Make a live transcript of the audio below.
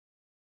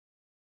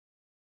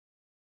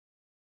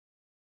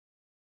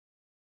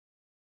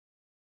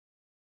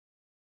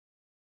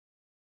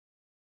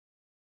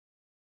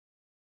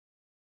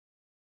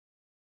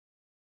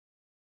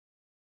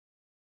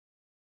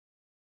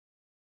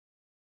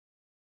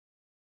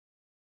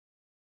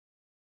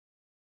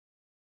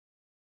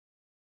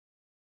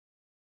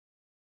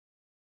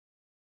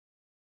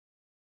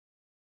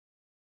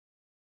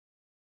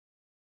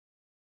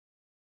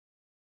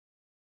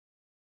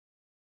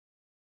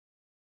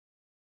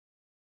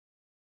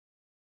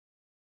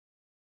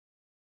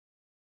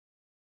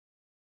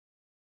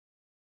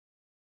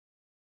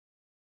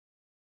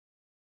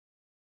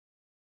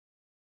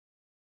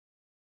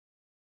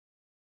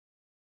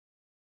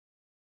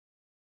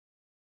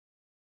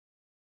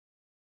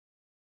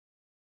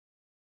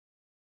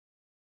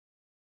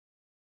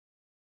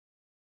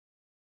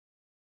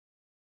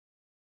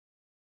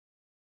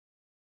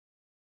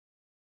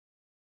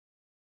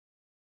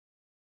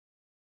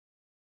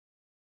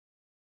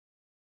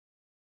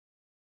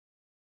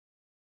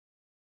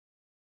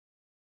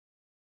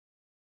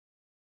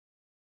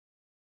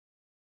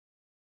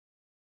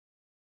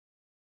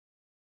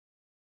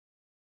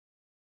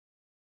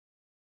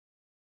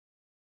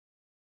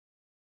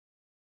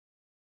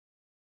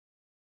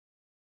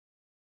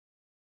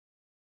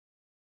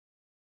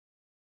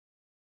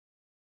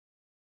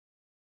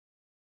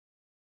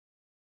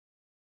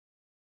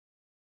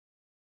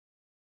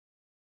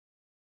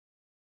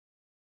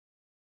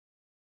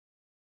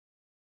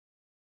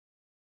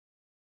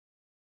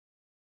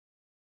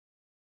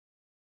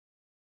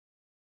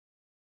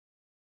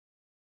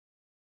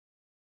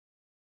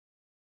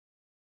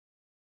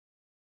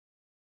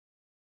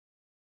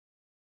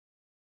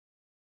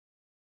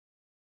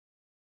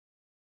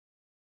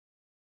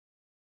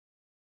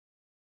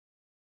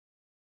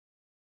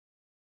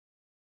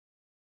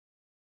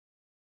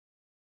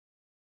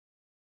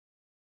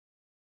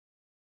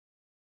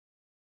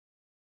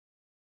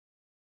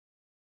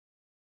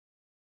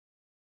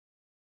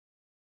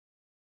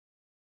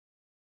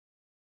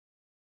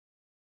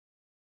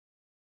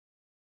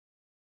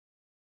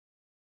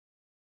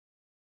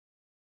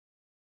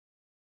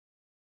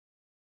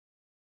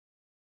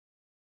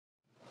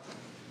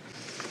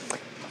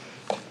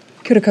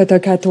Kia ora koutou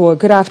katoa.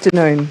 Good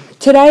afternoon.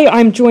 Today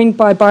I'm joined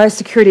by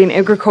Biosecurity and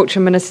Agriculture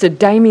Minister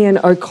Damien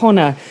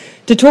O'Connor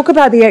to talk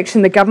about the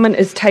action the government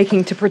is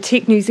taking to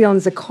protect New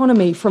Zealand's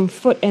economy from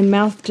foot and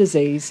mouth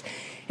disease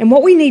and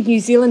what we need New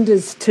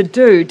Zealanders to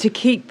do to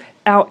keep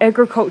our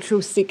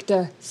agricultural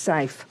sector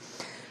safe.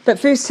 But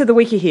first to the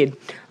week ahead.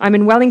 I'm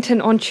in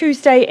Wellington on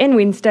Tuesday and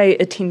Wednesday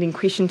attending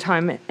Question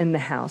Time in the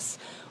House.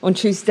 On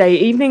Tuesday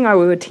evening I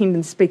will attend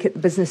and speak at the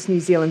Business New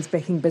Zealand's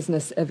Backing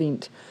Business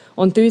event.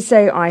 On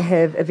Thursday I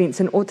have events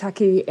in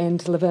Otaki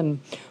and Levin.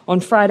 On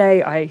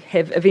Friday I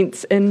have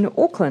events in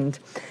Auckland.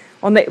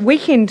 On that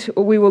weekend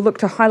we will look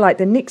to highlight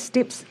the next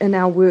steps in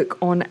our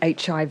work on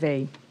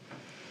HIV.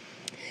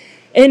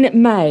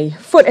 In May,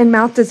 foot and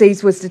mouth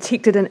disease was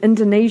detected in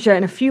Indonesia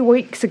and a few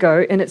weeks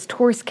ago in its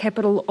tourist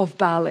capital of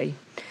Bali.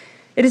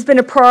 It has been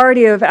a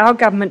priority of our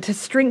government to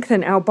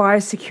strengthen our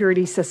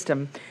biosecurity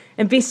system,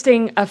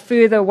 investing a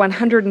further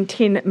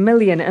 $110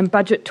 million in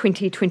Budget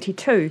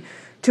 2022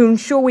 to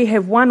ensure we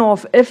have one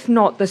of, if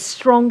not the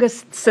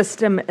strongest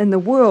system in the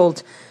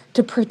world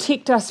to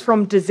protect us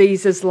from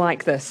diseases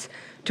like this,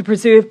 to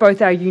preserve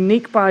both our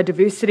unique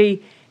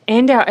biodiversity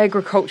and our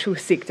agricultural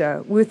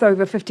sector, worth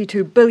over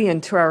 $52 billion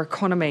to our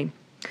economy.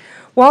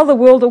 While the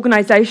World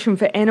Organization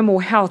for Animal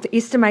Health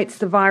estimates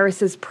the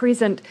virus is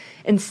present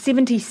in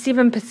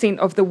 77%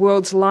 of the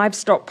world's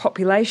livestock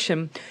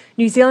population,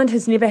 New Zealand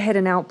has never had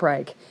an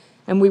outbreak,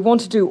 and we want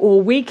to do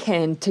all we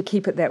can to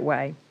keep it that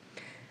way.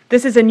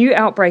 This is a new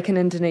outbreak in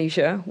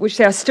Indonesia, which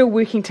they are still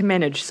working to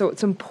manage, so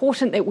it's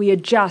important that we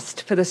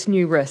adjust for this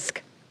new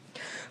risk.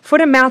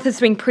 Foot and mouth has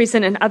been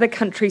present in other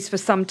countries for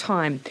some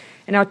time,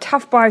 and our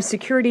tough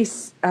biosecurity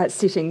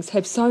settings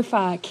have so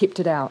far kept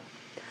it out.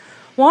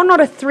 While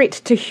not a threat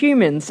to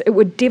humans, it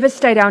would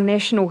devastate our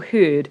national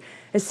herd.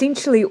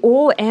 Essentially,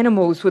 all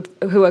animals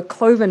who are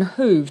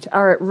cloven-hooved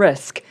are at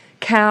risk: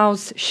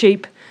 cows,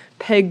 sheep,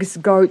 pigs,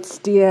 goats,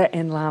 deer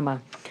and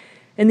llama.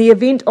 In the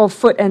event of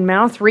foot and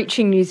mouth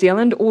reaching New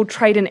Zealand, all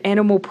trade in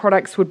animal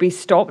products would be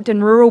stopped,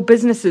 and rural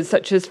businesses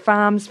such as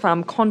farms,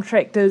 farm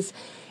contractors,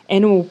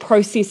 animal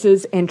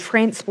processors and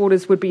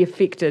transporters would be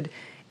affected.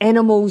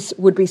 Animals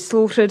would be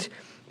slaughtered,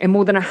 and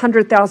more than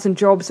 100,000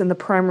 jobs in the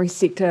primary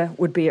sector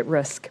would be at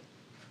risk.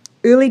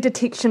 Early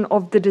detection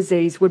of the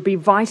disease would be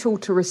vital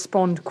to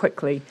respond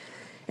quickly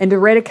and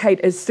eradicate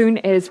as soon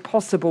as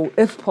possible,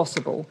 if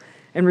possible,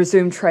 and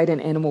resume trade in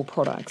animal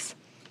products.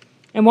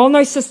 And while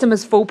no system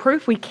is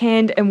foolproof, we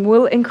can and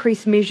will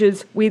increase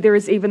measures where there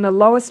is even the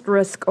lowest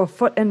risk of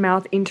foot and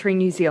mouth entering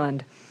New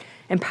Zealand.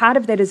 And part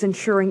of that is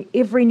ensuring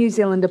every New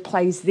Zealander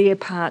plays their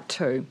part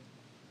too.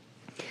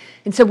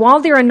 And so while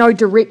there are no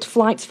direct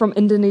flights from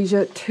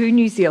Indonesia to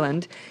New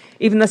Zealand,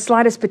 even the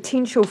slightest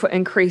potential for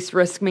increased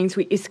risk means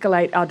we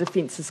escalate our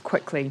defences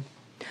quickly.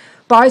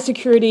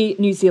 Biosecurity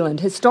New Zealand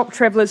has stopped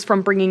travellers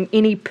from bringing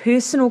any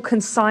personal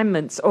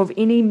consignments of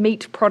any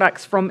meat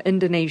products from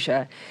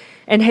Indonesia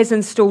and has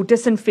installed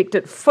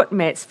disinfectant foot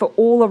mats for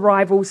all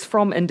arrivals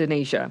from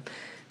Indonesia.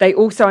 They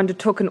also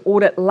undertook an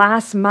audit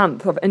last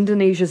month of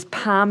Indonesia's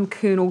palm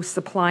kernel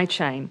supply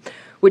chain,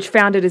 which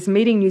found it is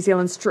meeting New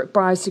Zealand's strict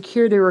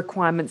biosecurity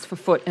requirements for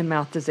foot and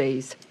mouth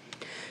disease.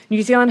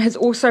 New Zealand has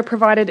also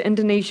provided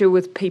Indonesia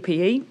with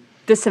PPE,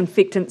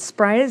 disinfectant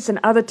sprayers and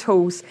other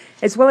tools,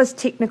 as well as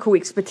technical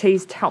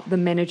expertise to help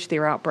them manage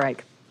their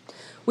outbreak.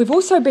 We've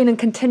also been in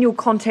continual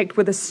contact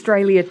with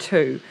Australia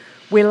too,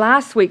 where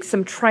last week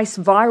some trace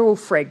viral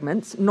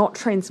fragments, not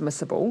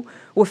transmissible,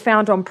 were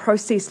found on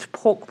processed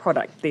pork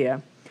product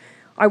there.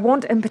 I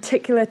want in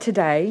particular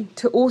today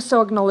to also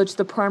acknowledge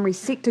the primary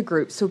sector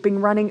groups who have been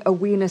running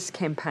awareness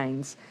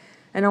campaigns.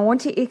 And I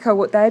want to echo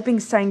what they have been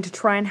saying to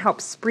try and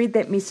help spread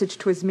that message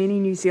to as many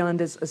New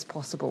Zealanders as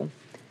possible.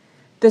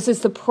 This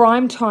is the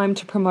prime time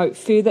to promote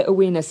further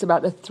awareness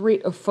about the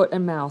threat of foot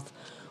and mouth,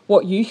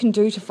 what you can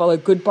do to follow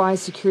good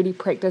biosecurity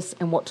practice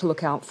and what to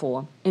look out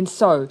for. And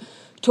so,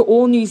 to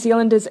all New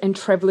Zealanders and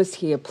travellers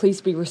here,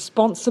 please be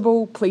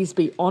responsible, please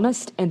be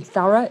honest and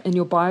thorough in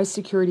your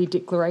biosecurity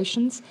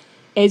declarations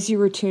as you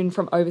return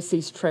from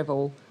overseas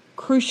travel.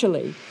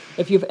 Crucially,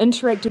 if you've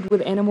interacted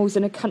with animals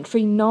in a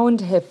country known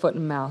to have foot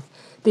and mouth,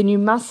 then you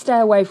must stay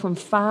away from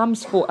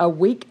farms for a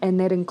week, and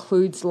that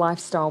includes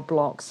lifestyle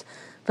blocks.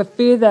 For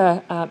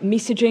further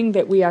messaging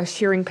that we are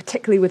sharing,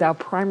 particularly with our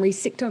primary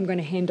sector, I'm going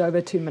to hand over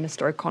to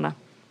Minister O'Connor.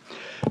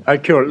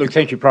 Kia ora. Look,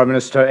 thank you, Prime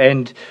Minister.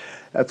 And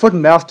foot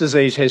and mouth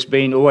disease has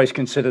been always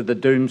considered the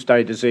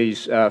doomsday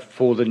disease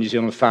for the New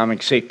Zealand farming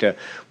sector.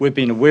 We've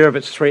been aware of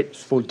its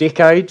threats for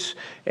decades,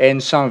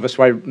 and some of us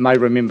may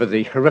remember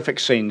the horrific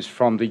scenes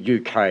from the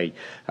UK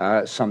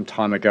some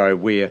time ago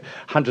where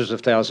hundreds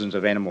of thousands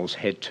of animals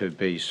had to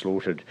be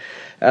slaughtered.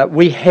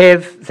 We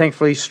have,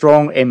 thankfully,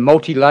 strong and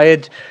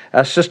multi-layered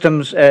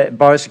systems,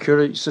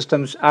 biosecurity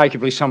systems,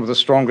 arguably some of the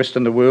strongest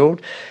in the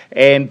world,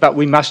 but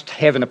we must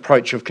have an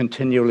approach of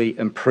continually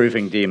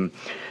improving them.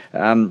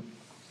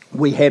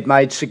 We have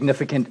made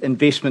significant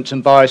investments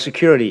in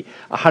biosecurity,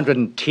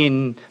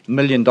 $110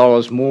 million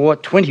more,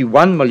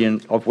 $21 million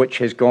of which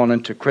has gone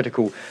into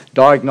critical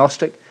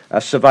diagnostic,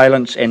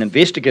 surveillance and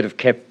investigative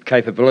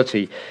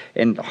capability,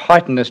 and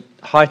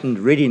heightened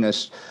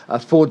readiness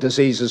for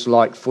diseases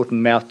like foot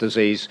and mouth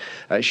disease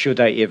should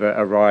they ever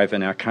arrive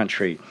in our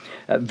country.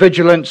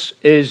 Vigilance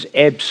is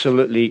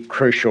absolutely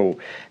crucial,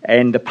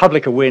 and the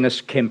public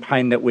awareness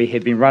campaign that we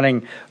have been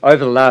running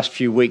over the last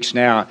few weeks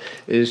now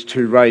is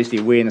to raise the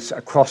awareness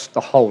across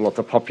the whole of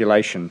the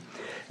population.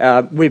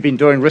 We've been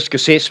doing risk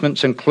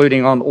assessments,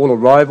 including on all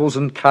arrivals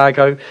in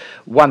cargo,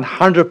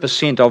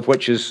 100% of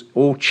which is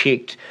all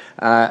checked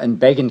in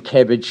bag and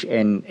cabbage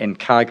and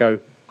cargo.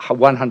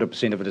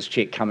 100% of it is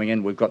checked coming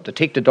in. We've got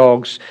detector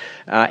dogs,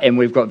 and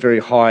we've got very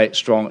high,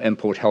 strong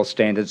import health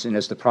standards. And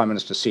as the Prime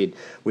Minister said,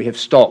 we have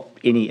stopped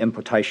any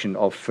importation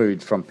of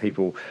food from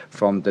people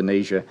from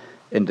Indonesia.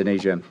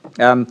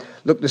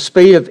 Look, the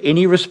speed of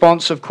any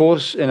response, of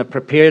course, in a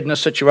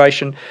preparedness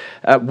situation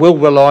will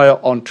rely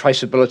on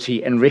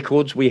traceability and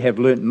records. We have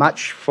learnt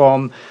much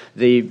from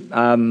the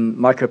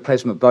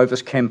Mycoplasma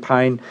bovis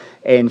campaign,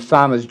 and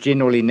farmers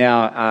generally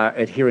now are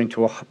adhering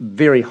to a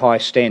very high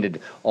standard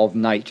of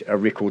NATE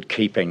record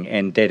keeping,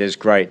 and that is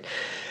great.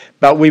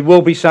 But we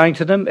will be saying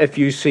to them, if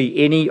you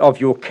see any of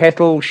your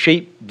cattle,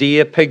 sheep,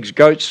 deer, pigs,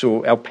 goats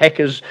or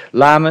alpacas,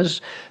 llamas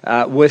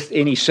with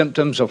any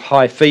symptoms of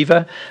high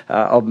fever,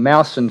 of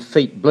mouth and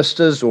feet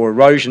blisters or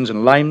erosions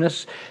and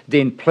lameness,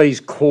 then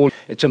please call.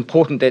 It's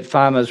important that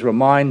farmers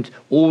remind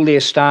all their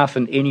staff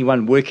and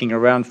anyone working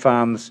around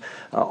farms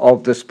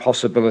of this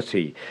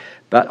possibility.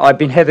 But I've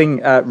been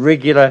having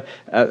regular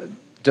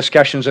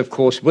discussions, of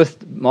course,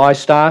 with my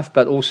staff,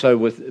 but also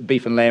with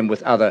Beef and Lamb,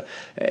 with other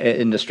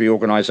industry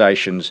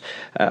organisations.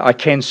 I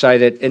can say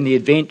that in the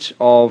event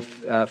of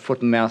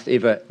foot and mouth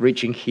ever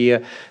reaching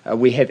here,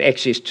 we have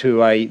access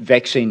to a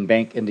vaccine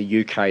bank in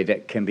the UK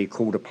that can be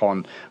called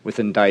upon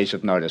within days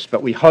of notice.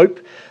 But we hope,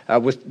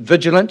 with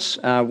vigilance,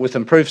 with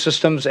improved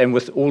systems, and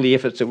with all the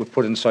efforts that we've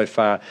put in so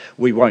far,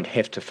 we won't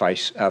have to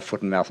face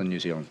foot and mouth in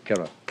New Zealand. Kia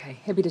ora. Okay,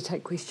 happy to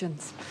take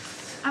questions.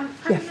 Prime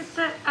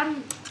Minister,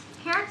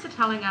 parents are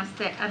telling us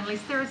that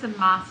unless there is a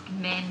mask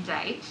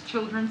mandate,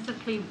 children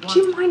simply won't... Do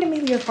you mind,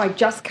 Amelia, if I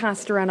just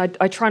cast around?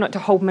 I try not to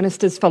hold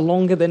ministers for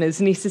longer than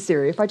is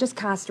necessary. If I just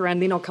cast around,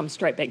 then I'll come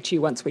straight back to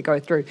you once we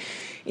go through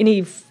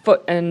any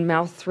foot and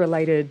mouth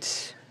related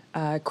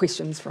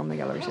questions from the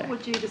gallery. How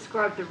would you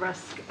describe the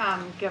risk,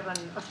 given,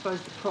 I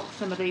suppose, the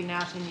proximity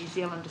now to New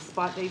Zealand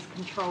despite these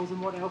controls,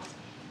 and what else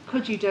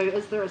could you do?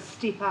 Is there a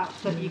step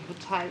up that you could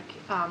take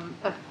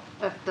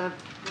if the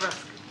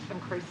risk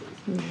increases?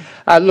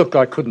 Look,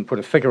 I couldn't put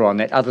a figure on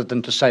that other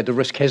than to say the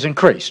risk has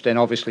increased, and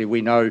obviously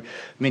we know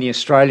many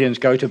Australians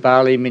go to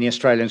Bali, many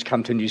Australians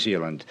come to New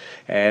Zealand,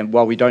 and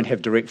while we don't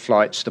have direct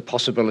flights, the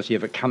possibility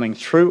of it coming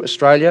through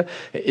Australia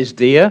is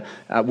there.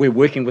 We're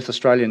working with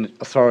Australian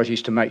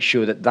authorities to make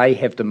sure that they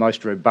have the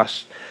most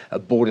robust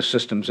border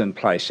systems in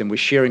place, and we're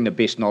sharing the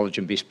best knowledge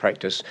and best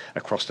practice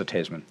across the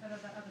Tasman. What are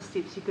the other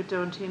steps you could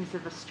do in terms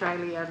of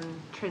Australian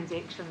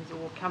transactions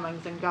or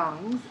comings and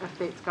goings if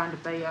that's going to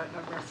be a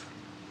risk?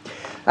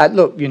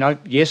 Look,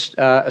 yes,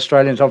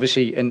 Australians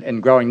obviously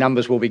in growing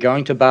numbers will be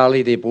going to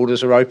Bali. Their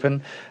borders are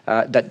open.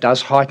 That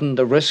does heighten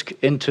the risk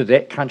into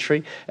that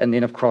country and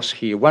then across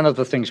here. One of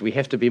the things we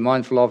have to be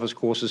mindful of, of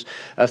course, is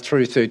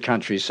through third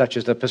countries such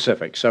as the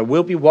Pacific. So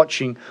we'll be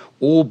watching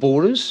all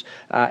borders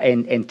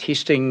and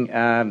testing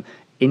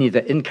any of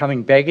the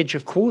incoming baggage,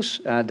 of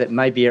course, that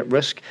may be at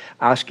risk,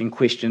 asking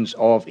questions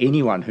of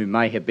anyone who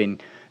may have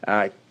been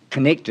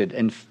connected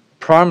in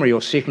primary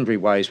or secondary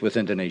ways with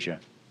Indonesia.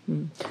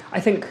 I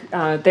think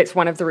that's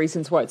one of the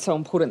reasons why it's so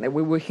important that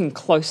we're working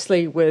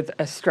closely with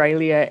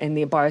Australia and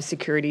their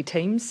biosecurity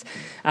teams,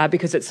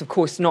 because it's, of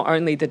course, not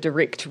only the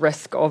direct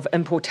risk of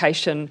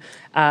importation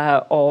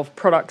of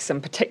products,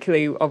 and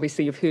particularly,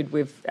 obviously, you've heard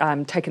we've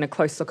taken a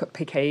close look at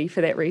PKE for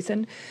that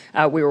reason.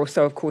 We're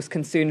also, of course,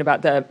 concerned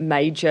about the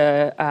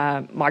major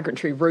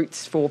migratory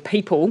routes for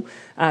people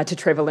to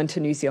travel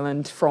into New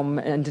Zealand from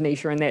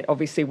Indonesia, and that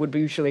obviously would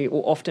usually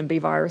or often be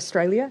via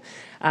Australia.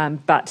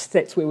 But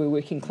that's where we're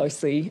working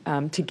closely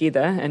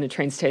together in a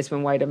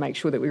trans-Tasman way to make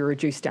sure that we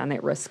reduce down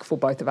that risk for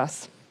both of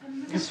us.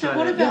 Minister,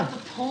 what about the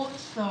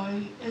ports,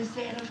 though? Is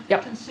that a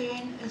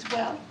concern as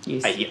well?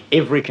 Yes.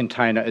 Every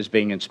container is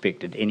being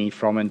inspected, any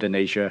from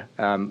Indonesia.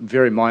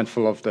 Very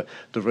mindful of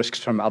the risks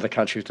from other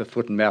countries to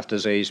foot and mouth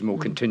disease, and we'll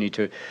continue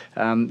to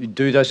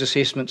do those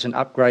assessments and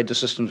upgrade the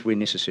systems where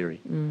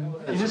necessary.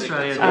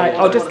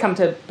 I'll just come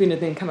to Ben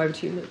and then come over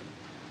to you, Luke.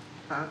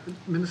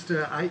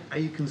 Minister, are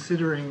you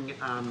considering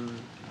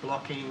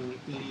blocking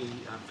any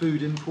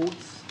food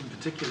imports, in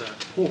particular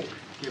pork,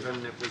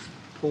 given it was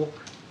pork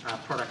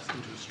products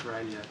into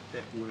Australia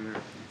that were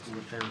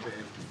found to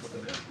have foot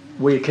and mouth?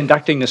 We're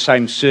conducting the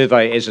same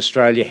survey as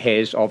Australia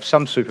has of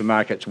some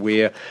supermarkets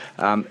where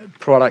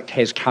product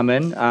has come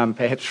in,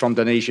 perhaps from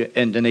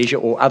Indonesia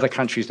or other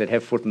countries that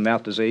have foot and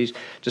mouth disease,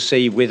 to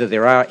see whether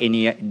there are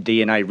any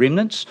DNA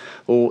remnants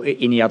or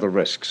any other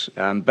risks.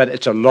 But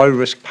it's a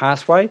low-risk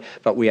pathway,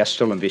 but we are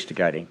still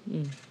investigating.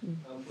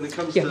 When it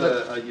comes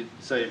to, you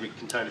say every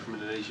container from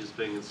Indonesia is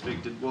being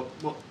inspected,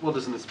 what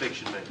does an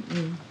inspection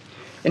mean?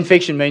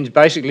 Infection means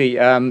basically,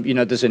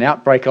 there's an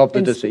outbreak of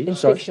the disease.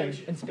 Inspection.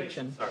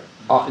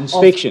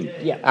 Inspection.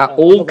 Yeah.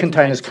 All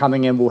containers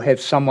coming in will have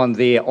someone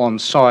there on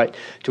site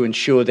to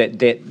ensure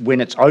that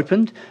when it's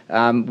opened,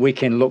 we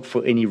can look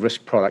for any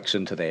risk products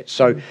into that.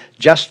 So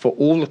just for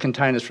all the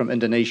containers from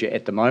Indonesia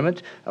at the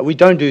moment, we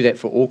don't do that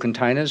for all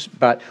containers,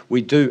 but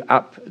we do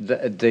up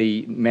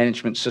the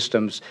management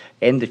systems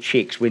and the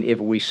checks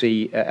whenever we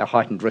see a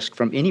heightened risk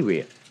from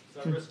anywhere.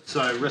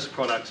 So risk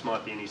products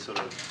might be any sort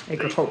of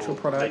agricultural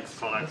meat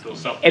products or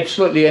something.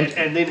 Absolutely.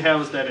 And then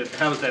how is that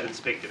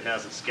inspected? How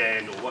is it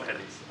scanned, or what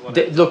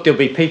happens? Look, there'll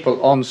be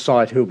people on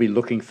site who'll be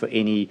looking for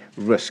any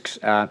risks.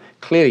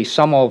 Clearly,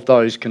 some of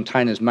those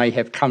containers may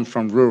have come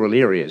from rural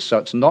areas, so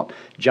it's not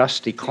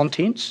just the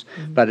contents,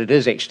 but it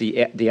is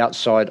actually the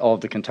outside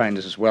of the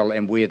containers as well,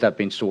 and where they've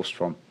been sourced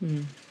from.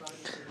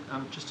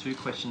 Just two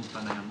questions if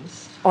I may on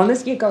this. On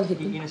this, yeah, go ahead.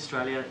 In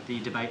Australia, the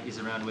debate is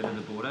around whether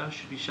the border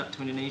should be shut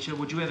to Indonesia.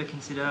 Would you ever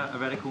consider a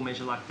radical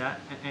measure like that?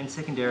 And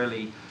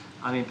secondarily,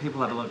 I mean,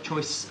 people have a lot of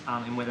choice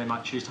in where they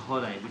might choose to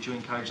holiday. Would you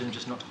encourage them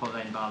just not to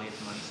holiday in Bali at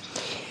the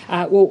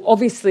moment? Well,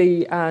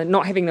 obviously,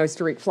 not having those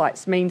direct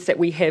flights means that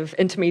we have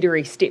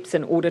intermediary steps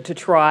in order to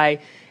try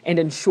and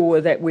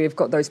ensure that we've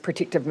got those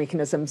protective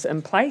mechanisms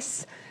in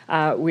place.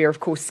 We're,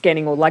 of course,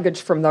 scanning all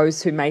luggage from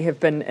those who may have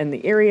been in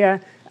the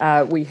area.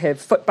 We have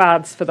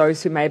footbaths for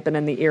those who may have been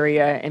in the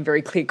area, and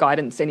very clear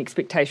guidance and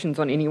expectations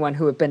on anyone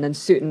who have been in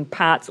certain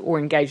parts or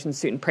engaged in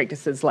certain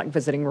practices like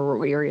visiting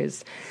rural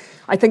areas.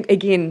 I think,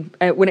 again,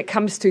 when it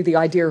comes to the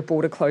idea of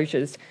border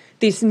closures,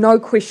 there's no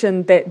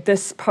question that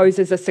this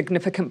poses a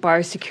significant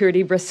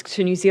biosecurity risk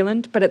to New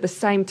Zealand, but at the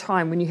same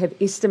time, when you have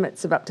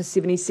estimates of up to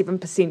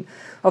 77%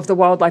 of the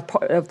wildlife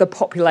of the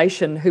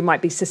population who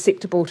might be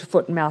susceptible to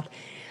foot and mouth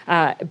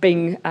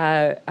being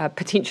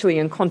potentially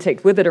in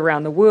contact with it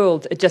around the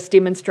world, it just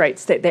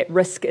demonstrates that that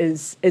risk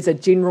is a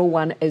general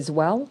one as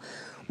well.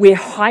 We're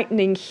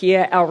heightening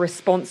here our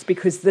response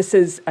because this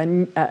is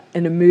an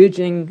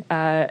emerging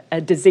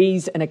a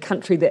disease in a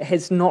country that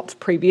has not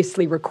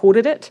previously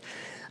recorded it.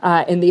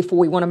 And therefore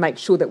we want to make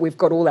sure that we've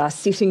got all our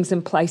settings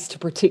in place to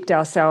protect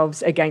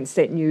ourselves against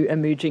that new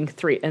emerging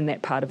threat in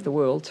that part of the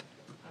world.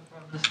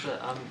 Minister,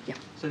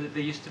 so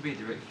there used to be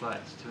direct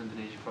flights to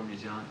Indonesia from New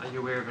Zealand. Are you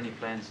aware of any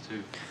plans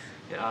to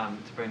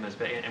bring those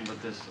back, and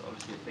would this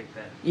obviously affect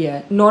that?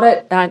 Yeah,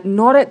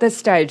 not at this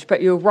stage,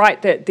 but you're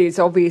right that there's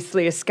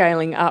obviously a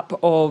scaling up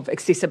of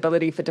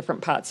accessibility for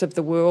different parts of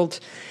the world.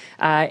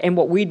 And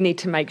what we'd need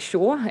to make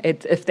sure,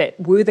 if that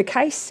were the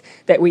case,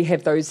 that we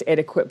have those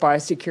adequate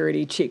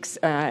biosecurity checks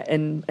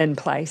in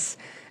place.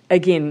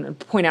 Again,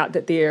 point out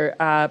that there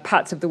are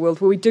parts of the world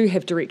where we do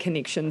have direct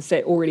connections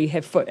that already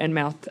have foot and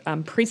mouth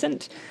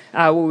present,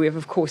 where we've,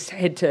 of course,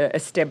 had to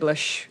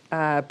establish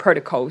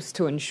protocols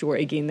to ensure,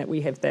 again, that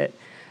we have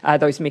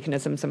those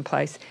mechanisms in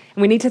place.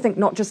 And we need to think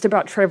not just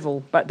about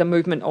travel, but the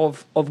movement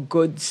of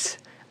goods.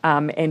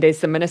 And as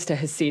the Minister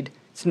has said,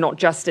 it's not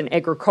just an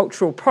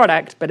agricultural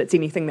product, but it's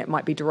anything that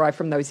might be derived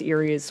from those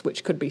areas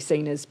which could be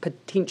seen as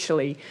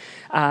potentially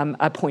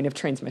a point of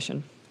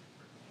transmission.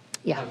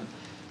 Yeah.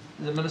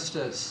 The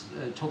Minister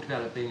talked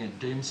about it being a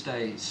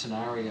doomsday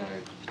scenario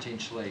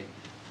potentially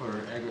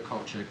for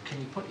agriculture. Can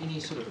you put any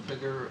sort of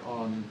figure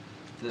on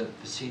the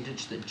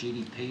percentage that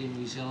GDP in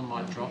New Zealand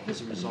might drop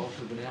as a result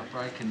of an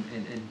outbreak,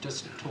 and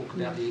just talk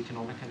about the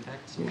economic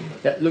impacts?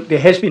 Yeah, look, there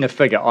has been a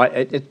figure.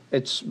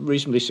 It's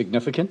reasonably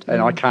significant,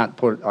 and I can't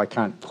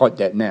quote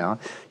that now.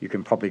 You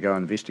can probably go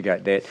and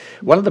investigate that.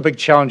 One of the big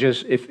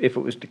challenges, if it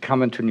was to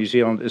come into New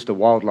Zealand, is the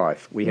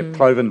wildlife. We have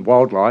cloven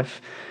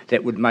wildlife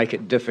that would make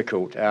it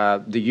difficult.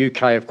 The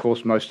UK, of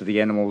course, most of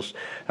the animals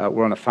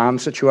were on a farm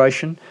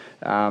situation.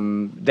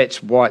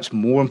 That's why it's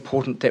more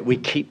important that we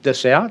keep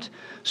this out,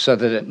 so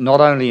that it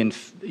not only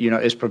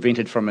is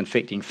prevented from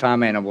infecting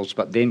farm animals,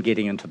 but then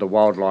getting into the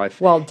wildlife.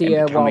 Wild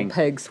deer, wild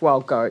pigs,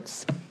 wild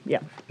goats.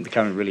 Yeah.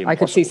 Becoming really impossible. I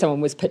could see someone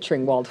was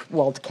picturing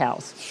wild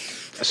cows.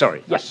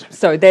 Sorry. Yeah.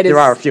 So that is. There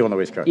are a few on the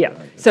West Coast. Yeah.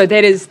 So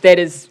that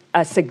is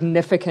a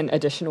significant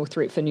additional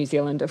threat for New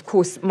Zealand. Of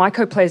course,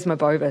 Mycoplasma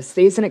bovis.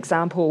 There's an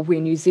example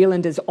where New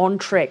Zealand is on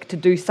track to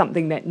do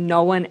something that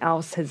no one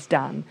else has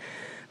done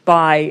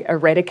by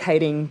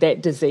eradicating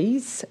that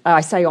disease.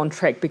 I say on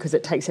track because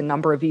it takes a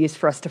number of years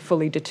for us to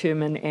fully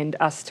determine and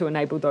us to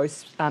enable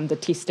those the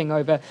testing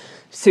over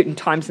certain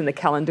times in the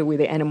calendar where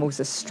the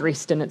animals are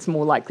stressed and it's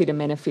more likely to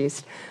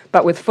manifest.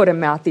 But with foot and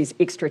mouth, there's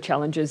extra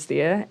challenges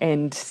there,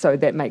 and so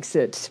that makes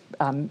it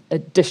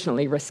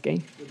additionally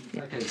risky.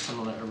 Okay,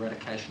 similar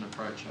eradication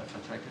approach,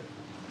 I take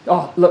it.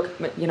 Oh, look,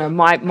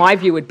 my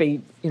view would be,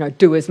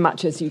 do as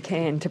much as you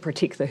can to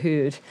protect the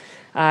herd.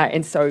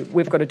 And so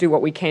we've got to do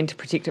what we can to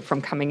protect it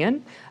from coming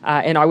in.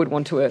 And I would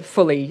want to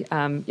fully,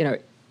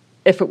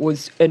 if it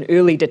was an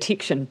early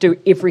detection, do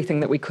everything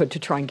that we could to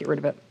try and get rid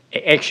of it.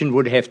 Action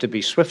would have to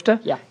be swifter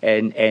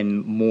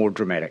and more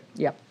dramatic.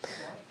 Yeah.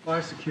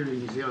 Biosecurity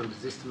New Zealand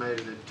has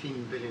estimated a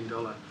 $10 billion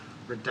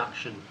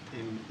reduction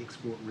in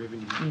export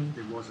revenue.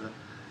 There was a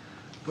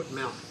foot and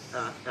mouth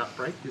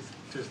outbreak.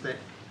 Does that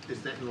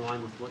Is that in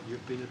line with what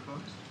you've been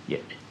advised? Yeah.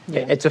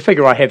 It's a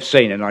figure I have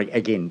seen, and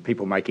again,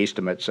 people make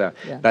estimates,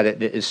 but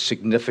it is a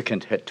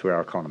significant hit to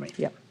our economy.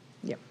 Yeah.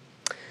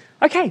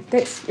 Okay,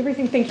 that's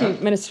everything. Thank you,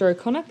 Minister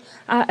O'Connor.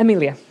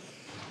 Amelia.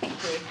 Thank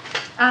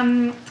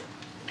you.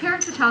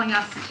 Parents are telling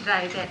us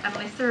today that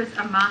unless there is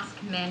a mask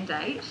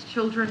mandate,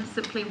 children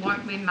simply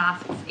won't wear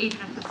masks even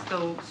if the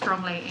school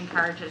strongly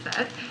encourages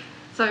it.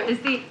 So is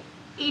there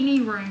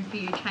any room for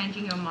you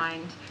changing your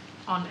mind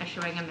on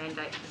issuing a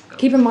mandate to schools?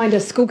 Keep in mind, a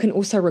school can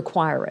also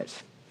require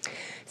it.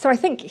 So I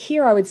think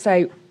here I would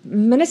say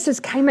ministers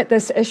came at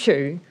this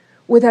issue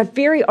with a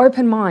very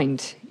open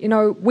mind. You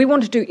know, we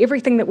want to do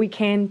everything that we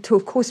can to,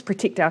 of course,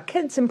 protect our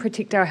kids and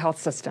protect our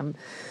health system.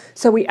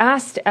 So we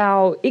asked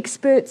our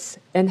experts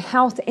in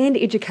health and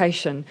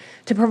education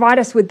to provide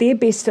us with their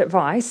best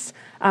advice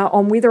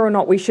on whether or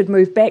not we should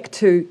move back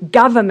to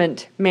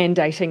government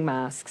mandating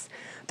masks.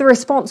 The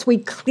response we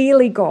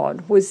clearly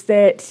got was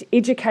that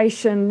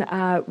education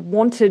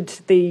wanted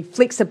the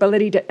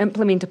flexibility to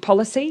implement a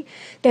policy.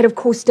 That, of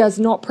course, does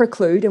not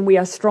preclude, and we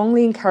are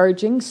strongly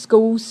encouraging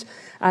schools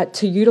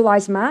to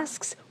utilise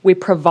masks. We're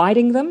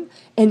providing them,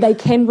 and they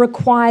can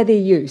require their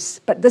use.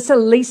 But this at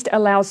least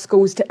allows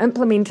schools to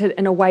implement it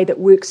in a way that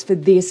works for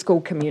their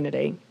school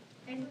community.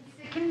 And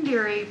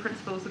secondary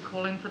principals are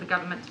calling for the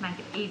government to make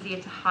it easier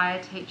to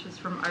hire teachers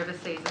from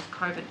overseas as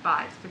COVID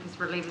bites because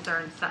relievers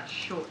are in such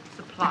short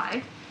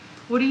supply.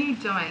 What are you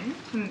doing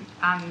to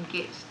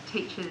get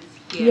teachers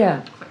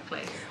here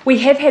quickly? We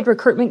have had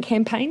recruitment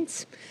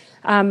campaigns.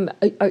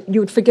 You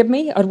would forgive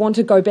me, I'd want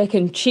to go back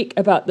and check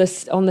about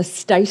this on the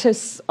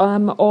status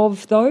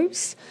of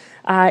those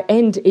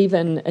and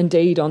even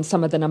indeed on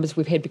some of the numbers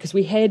we've had, because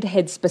we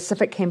had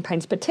specific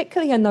campaigns,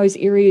 particularly in those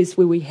areas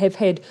where we have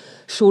had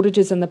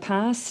shortages in the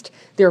past.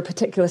 There are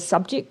particular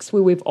subjects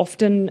where we've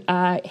often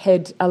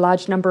had a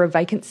large number of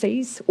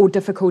vacancies or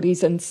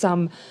difficulties in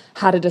some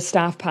harder to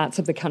staff parts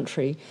of the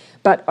country.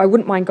 But I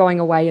wouldn't mind going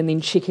away and then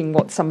checking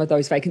what some of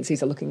those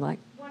vacancies are looking like.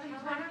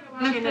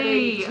 One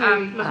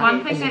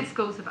thing that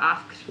schools have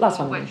asked for,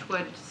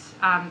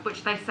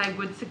 which they say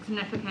would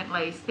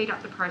significantly speed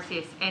up the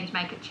process and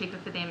make it cheaper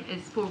for them,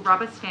 is for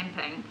rubber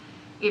stamping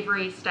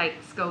every state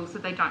school so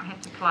they don't have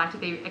to apply to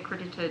be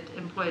accredited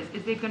employers.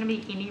 Is there going to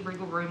be any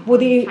wriggle room on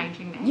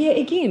changing that? Yeah,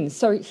 again,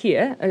 so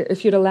here,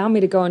 if you'd allow me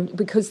to go on,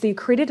 because the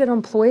accredited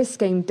employer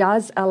scheme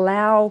does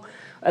allow,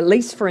 at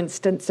least for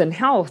instance in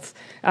health,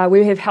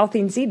 we have Health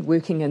NZ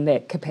working in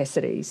that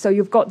capacity. So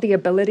you've got the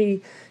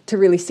ability to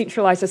really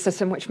centralise the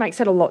system, which makes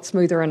it a lot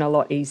smoother and a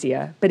lot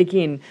easier. But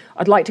again,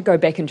 I'd like to go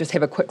back and just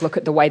have a quick look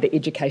at the way that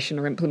education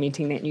are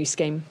implementing that new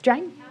scheme.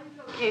 Jane?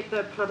 At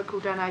the political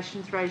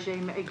donations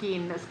regime,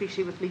 again,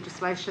 especially with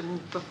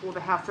legislation before the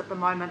House at the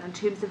moment, in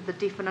terms of the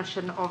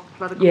definition of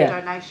political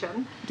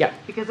donation,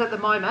 because at the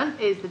moment,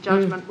 as the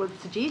judgment would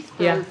suggest,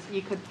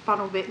 you could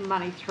funnel that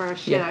money through a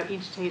shadow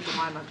entity at the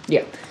moment.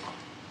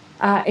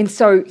 And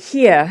so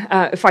here,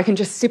 if I can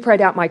just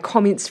separate out my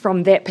comments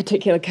from that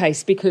particular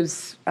case,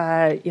 because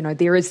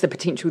there is the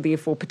potential,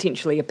 therefore,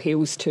 potentially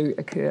appeals to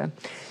occur.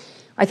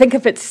 I think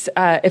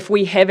if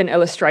we have an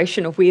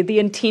illustration of where the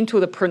intent or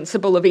the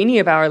principle of any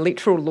of our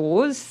electoral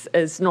laws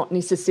is not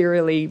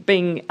necessarily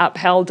being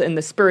upheld in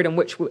the spirit in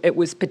which it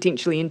was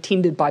potentially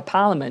intended by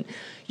Parliament,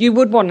 you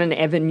would want an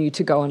avenue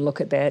to go and look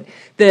at that.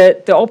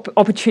 The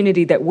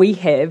opportunity that we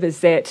have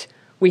is that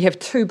we have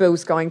two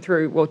bills going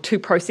through, two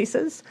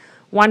processes.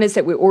 One is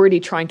that we're already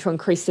trying to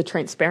increase the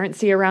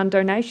transparency around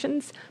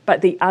donations,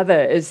 but the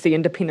other is the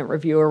independent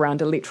review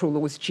around electoral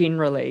laws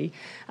generally.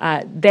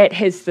 That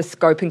has the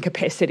scope and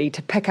capacity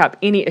to pick up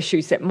any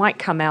issues that might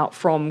come out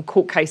from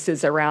court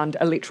cases around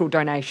electoral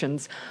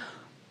donations.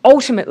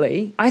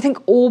 Ultimately, I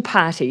think all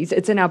parties,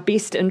 it's in our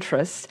best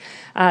interest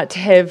to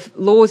have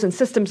laws and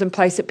systems in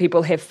place that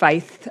people have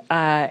faith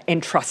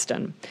and trust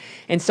in.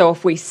 And so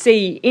if we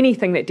see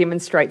anything that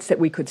demonstrates that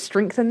we could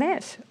strengthen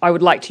that, I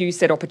would like to use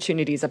that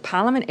opportunity as a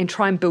parliament and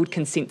try and build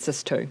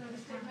consensus too.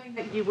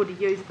 You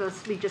would use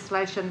this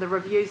legislation, the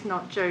review's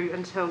not due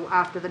until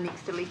after the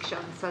next election,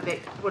 so that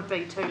would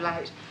be too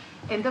late.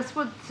 And this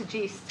would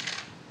suggest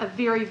a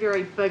very,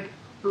 very big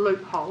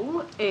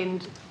loophole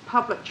and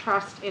public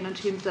trust, and in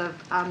terms of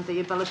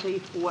the ability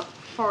for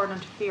foreign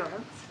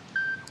interference.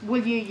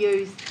 Will you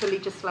use the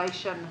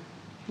legislation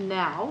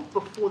now,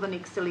 before the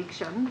next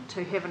election,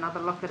 to have another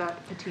look at it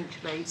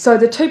potentially? So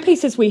the two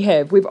pieces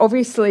we've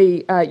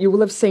obviously, you will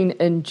have seen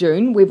in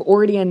June, we've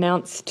already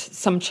announced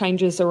some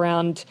changes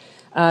around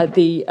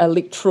the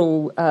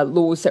electoral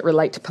laws that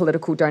relate to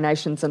political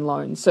donations and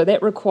loans. So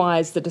that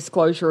requires the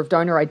disclosure of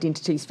donor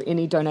identities for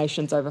any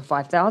donations over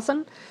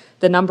 5,000,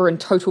 the number and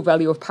total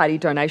value of party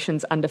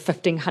donations under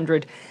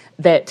 1,500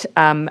 that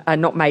are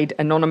not made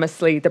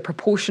anonymously, the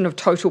proportion of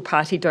total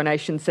party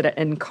donations that are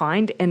in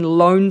kind, and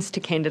loans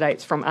to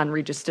candidates from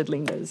unregistered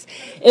lenders.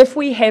 If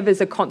we have, as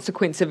a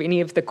consequence of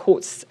any of the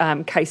courts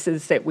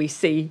cases that we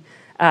see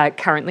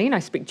currently, and I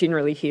speak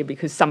generally here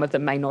because some of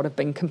them may not have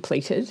been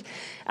completed,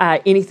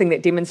 anything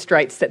that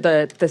demonstrates that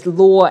the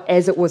law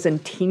as it was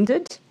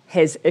intended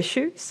has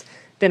issues,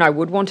 then I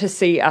would want to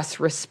see us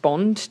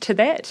respond to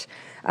that.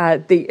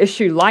 The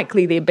issue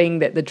likely there being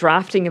that the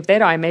drafting of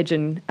that, I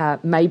imagine,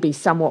 may be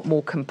somewhat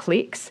more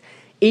complex.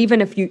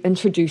 Even if you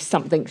introduce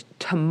something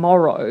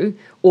tomorrow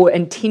or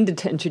intended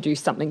to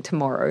introduce something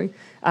tomorrow,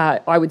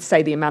 I would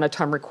say the amount of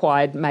time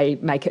required may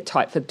make it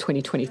tight for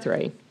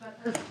 2023.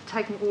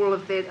 Taking all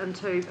of that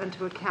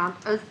into account,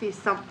 is there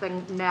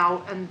something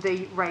now in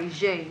the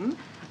regime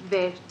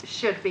that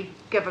should be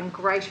given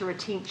greater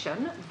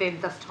attention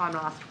than this time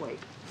last week?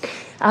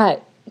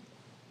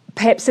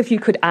 Perhaps if you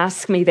could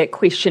ask me that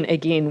question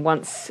again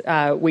once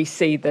we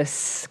see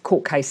this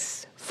court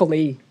case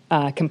fully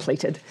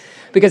completed,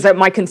 because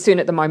my concern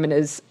at the moment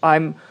is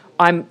I'm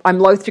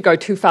loath to go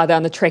too far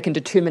down the track in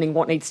determining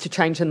what needs to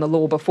change in the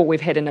law before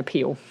we've had an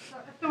appeal,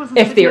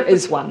 if there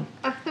is one.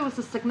 If there was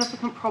a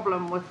significant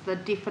problem with the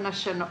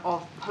definition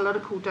of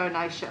political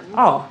donations...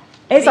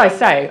 As I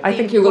say, I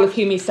think you will have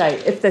heard me say,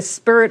 if the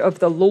spirit of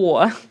the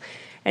law,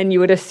 and you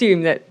would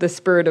assume that the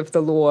spirit of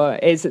the law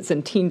as it's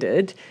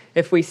intended,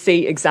 if we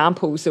see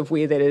examples of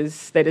where that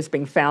is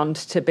being found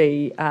to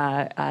be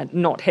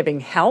not having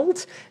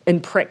held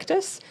in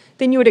practice,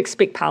 then you would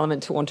expect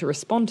Parliament to want to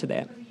respond to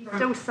that.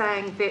 Still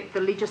saying that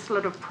the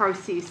legislative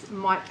process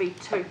might be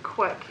too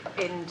quick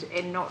and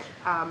not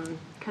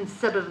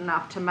considered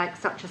enough to make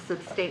such a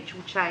substantial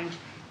change,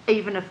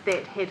 even if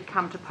that had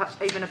come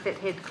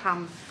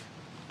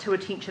to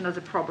attention as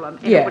a problem,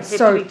 and it would have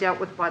to be dealt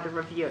with by the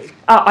review.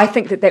 I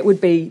think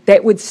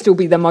that would still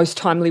be the most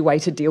timely way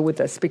to deal with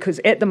this, because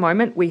at the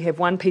moment we have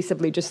one piece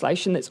of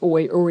legislation that's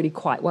already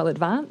quite well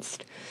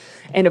advanced.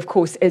 And of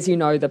course, as you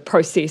know, the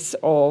process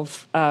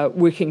of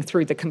working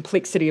through the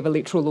complexity of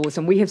electoral laws,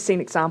 and we have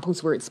seen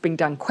examples where it's been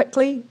done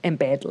quickly and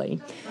badly.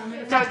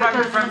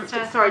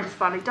 Sorry, just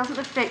finally, doesn't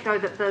the fact though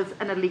that there's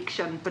an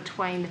election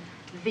between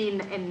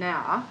then and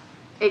now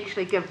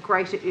actually give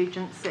greater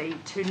urgency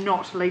to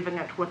not leaving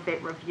it with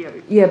that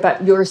review? Yeah,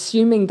 but you're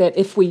assuming that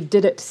if we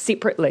did it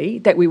separately,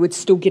 that we would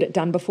still get it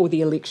done before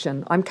the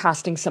election. I'm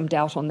casting some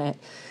doubt on that.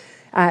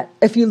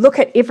 If you look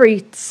at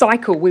every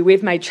cycle where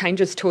we've made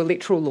changes to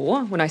electoral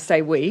law, when I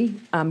say we,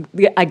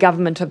 a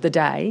government of the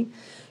day,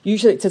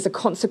 usually it's as a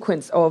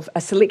consequence of a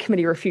select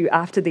committee review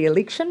after the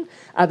election,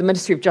 the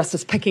Ministry of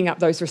Justice picking up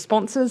those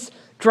responses,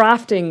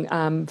 drafting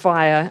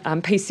via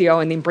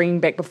PCO and then bringing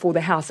back before the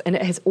House, and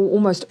it has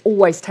almost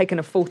always taken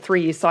a full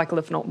 3-year cycle,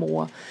 if not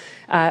more.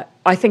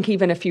 I think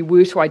even if you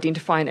were to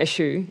identify an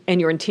issue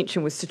and your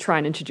intention was to try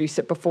and introduce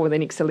it before the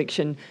next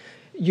election,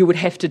 you would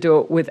have to do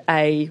it with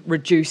a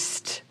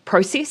reduced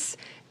process,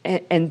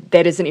 and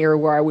that is an area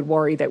where I would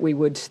worry that we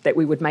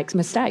would make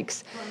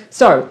mistakes.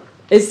 So,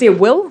 is there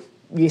will?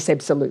 Yes,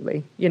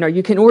 absolutely. You know,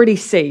 you can already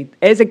see,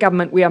 as a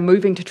government, we are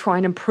moving to try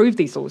and improve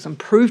these laws,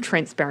 improve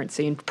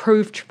transparency,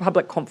 improve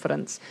public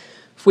confidence.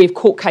 If we have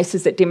court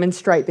cases that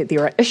demonstrate that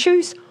there are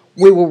issues,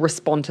 we will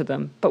respond to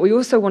them. But we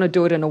also want to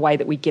do it in a way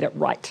that we get it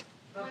right.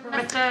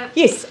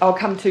 Yes, I'll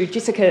come to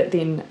Jessica,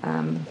 then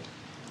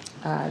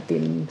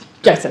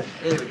Jason.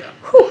 There we go.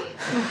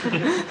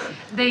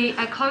 The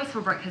Chloe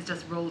Swarbrick has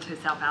just ruled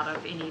herself out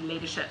of any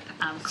leadership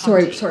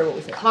contest. Sorry, what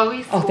was it?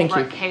 Chloe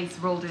Swarbrick has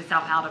ruled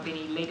herself out of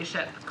any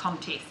leadership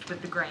contest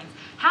with the Greens.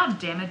 How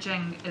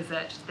damaging is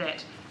it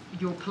that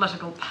your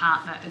political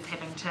partner is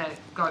having to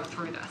go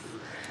through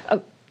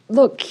this?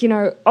 Look, you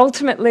know,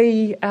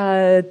 ultimately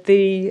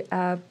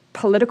the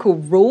political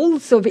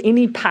rules of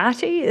any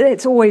party,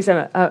 it's always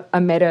a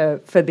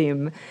matter for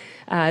them.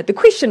 The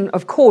question,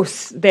 of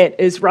course, that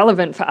is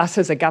relevant for us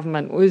as a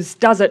government was,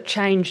 does it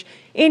change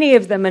any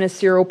of the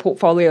ministerial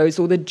portfolios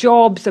or the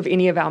jobs of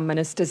any of our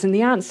ministers? And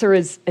the answer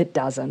is it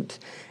doesn't.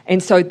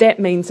 And so that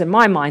means, in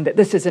my mind, that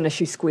this is an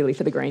issue squarely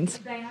for the Greens.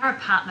 They are a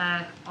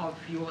partner of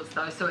yours,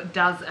 though, so it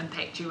does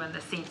impact you in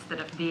the sense that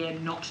if they're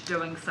not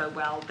doing so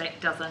well, that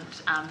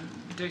doesn't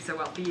do so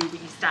well for you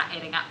when you start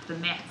adding up the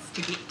maths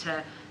to get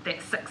to that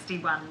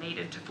 61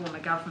 needed to form a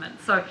government.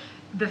 So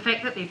the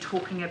fact that they're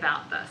talking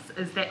about this,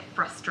 is that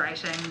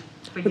frustrating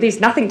for you? Well,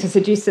 there's nothing to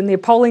suggest in their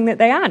polling that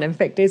they aren't. In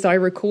fact, as I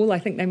recall, I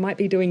think they might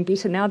be doing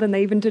better now than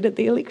they even did at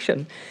the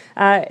election.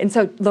 And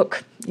so,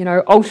 look, you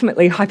know,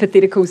 ultimately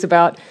hypotheticals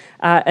about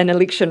an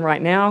election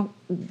right now,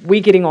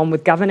 we're getting on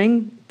with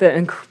governing.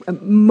 The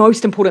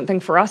most important thing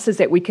for us is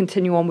that we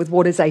continue on with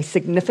what is a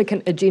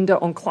significant agenda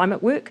on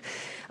climate work.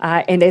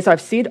 And as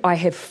I've said, I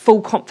have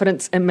full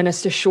confidence in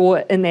Minister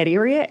Shaw in that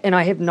area, and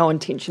I have no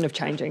intention of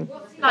changing.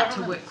 What's he like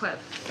to work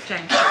with,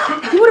 James?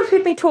 You would have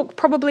heard me talk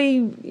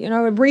probably, you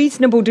know, a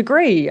reasonable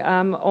degree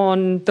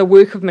on the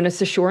work of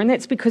Minister Shaw, and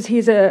that's because he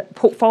has a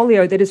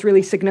portfolio that is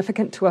really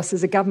significant to us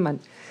as a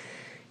government.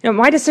 You know,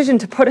 my decision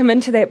to put him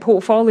into that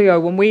portfolio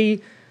when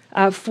we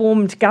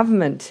formed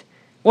government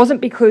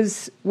wasn't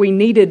because we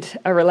needed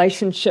a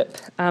relationship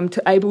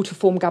to able to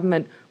form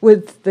government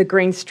with the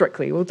Greens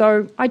strictly,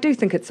 although I do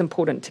think it's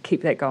important to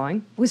keep that going.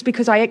 It was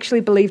because I actually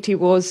believed he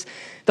was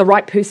the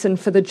right person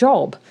for the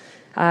job.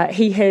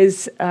 He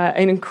has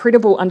an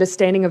incredible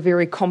understanding of a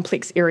very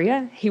complex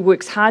area. He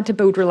works hard to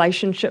build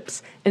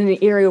relationships in an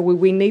area where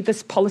we need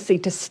this policy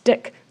to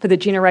stick for the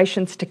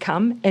generations to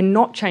come and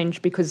not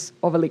change because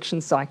of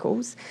election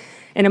cycles.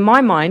 And in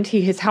my mind,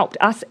 he has helped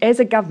us as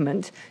a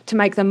government to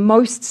make the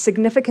most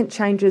significant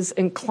changes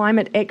in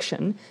climate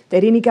action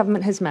that any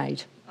government has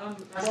made.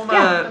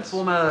 Former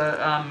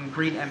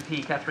Green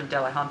MP Catherine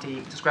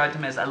Delahunty described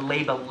him as a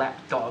Labour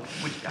lapdog.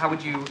 How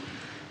would you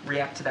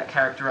react to that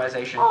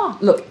characterisation? Oh,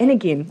 look, and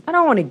again, I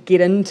don't want to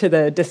get into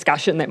the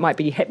discussion that might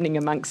be happening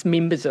amongst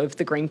members of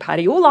the Green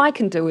Party. All I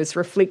can do is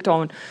reflect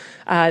on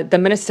the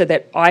minister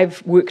that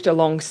I've worked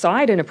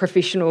alongside in a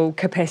professional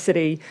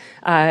capacity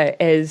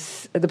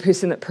as the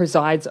person that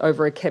presides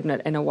over a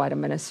cabinet and a wider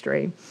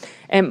ministry.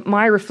 And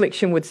my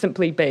reflection would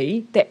simply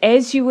be that,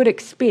 as you would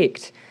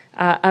expect,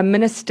 a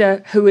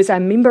minister who is a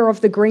member of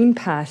the Green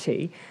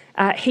Party,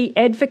 he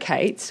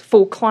advocates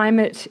for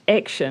climate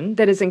action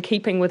that is in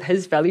keeping with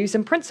his values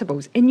and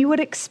principles, and you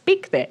would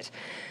expect that.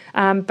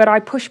 But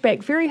I push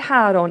back very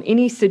hard on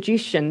any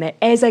suggestion that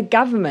as a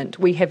government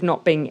we have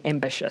not been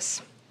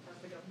ambitious.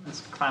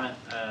 Has climate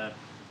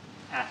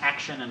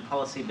action and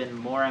policy been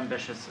more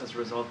ambitious as a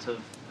result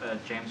of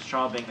James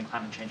Shaw being the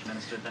climate change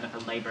minister than if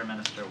a Labour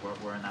minister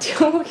were in that?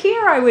 Well,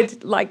 here I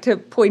would like to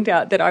point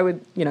out that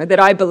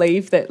I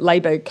believe that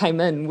Labour came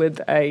in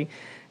with a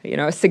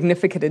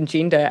significant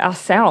agenda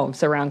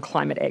ourselves around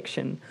climate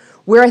action.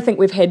 Where I think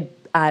we've had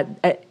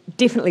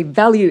definitely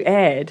value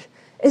add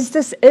is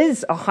this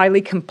is a highly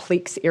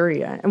complex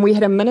area, and we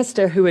had a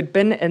minister who had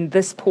been in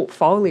this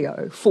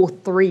portfolio for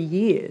 3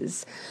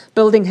 years,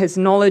 building his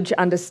knowledge,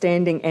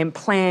 understanding and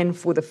plan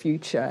for the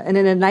future, and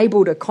it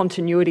enabled a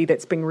continuity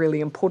that's been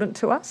really important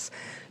to us.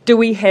 Do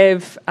we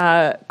have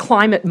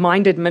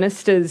climate-minded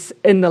ministers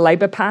in the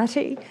Labour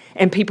Party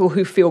and people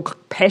who feel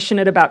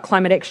passionate about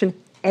climate action?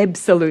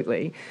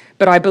 Absolutely.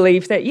 But I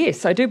believe that,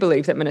 yes, I do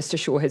believe that Minister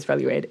Shaw has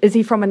value add. Is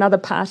he from another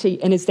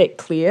party, and is that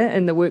clear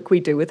in the work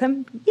we do with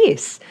him?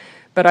 Yes.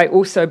 But I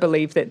also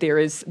believe that there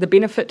is the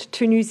benefit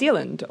to New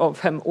Zealand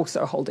of him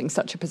also holding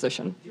such a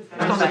position.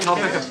 Just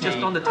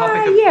on the topic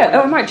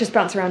I might just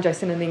bounce around,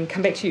 Jason, and then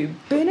come back to you.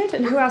 Bernard,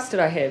 and who else did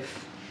I have?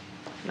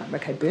 No,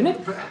 okay,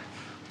 Bernard.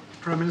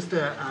 Prime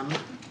Minister,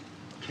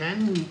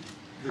 can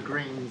the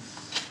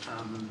Greens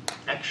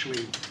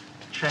actually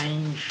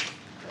change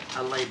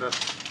a Labour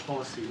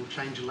policy or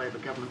change a Labour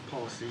government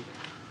policy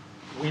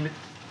when it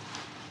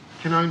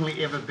can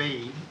only ever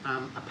be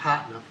a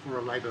partner for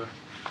a Labour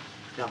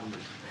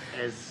government,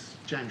 as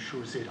James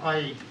Shaw said,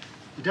 i.e.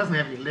 it doesn't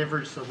have any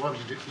leverage, so why would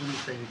you do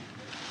anything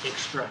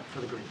extra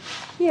for the Greens?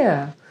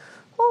 Yeah.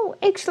 Well,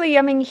 actually,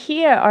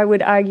 here I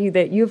would argue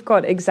that you've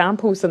got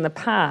examples in the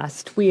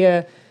past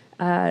where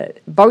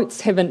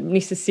votes haven't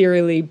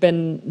necessarily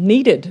been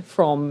needed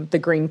from the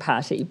Green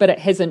Party, but it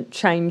hasn't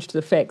changed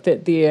the fact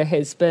that there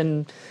has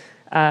been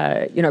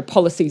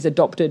policies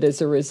adopted as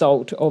a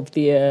result of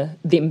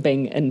them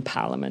being in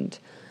Parliament.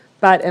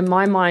 But in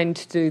my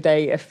mind, do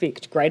they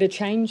affect greater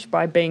change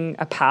by being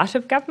a part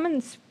of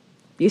governments?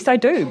 Yes, I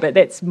do, but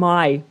that's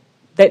my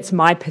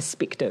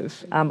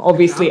perspective.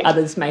 Obviously,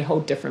 others may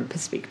hold different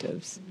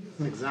perspectives.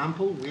 An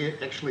example, we're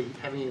actually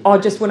having...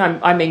 just when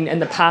in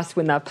the past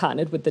when they've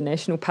partnered with the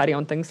National Party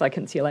on things like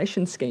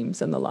insulation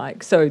schemes and the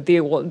like. So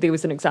there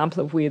was an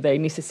example of where they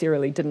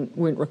necessarily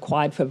weren't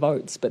required for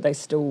votes, but they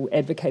still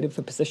advocated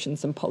for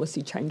positions and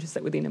policy changes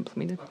that were then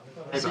implemented.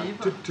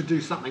 To do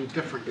something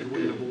different than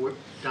we have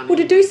done. Well,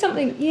 to do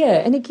something,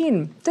 yeah. And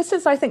again,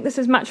 I think this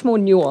is much more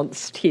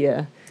nuanced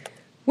here.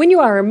 When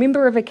you are a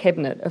member of a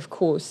cabinet, of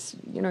course,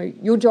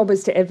 your job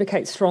is to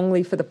advocate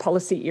strongly for the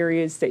policy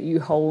areas that you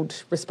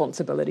hold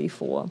responsibility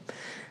for,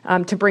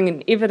 to bring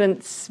an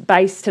evidence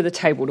base to the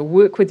table, to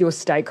work with your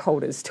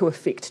stakeholders to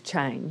effect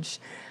change.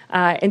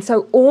 And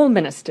so all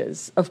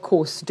ministers, of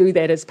course, do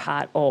that as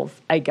part of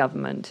a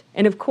government.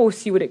 And of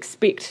course, you would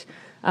expect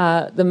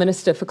the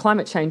Minister for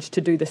Climate Change to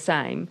do the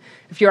same.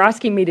 If you're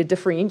asking me to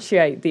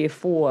differentiate,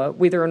 therefore,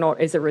 whether or not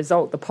as a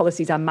result the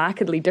policies are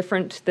markedly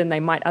different than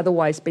they might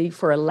otherwise be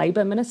for a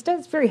Labour minister,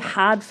 it's very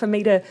hard for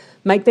me to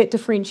make that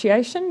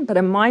differentiation. But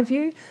in my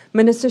view,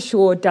 Minister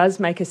Shaw does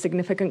make a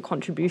significant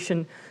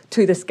contribution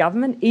to this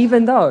government,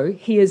 even though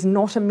he is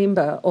not a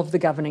member of the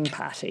governing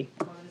party.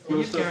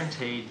 You've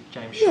guaranteed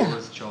James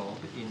Shaw's job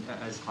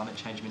as Climate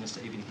Change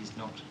Minister, even if he's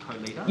not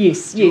co-leader?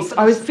 Yes.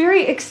 I was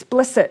very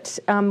explicit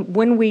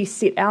when we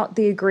set out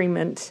the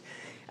agreement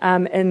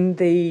in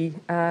the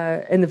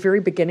very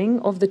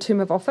beginning of the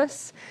term of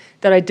office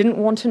that I didn't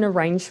want an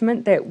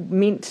arrangement that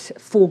meant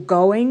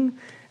foregoing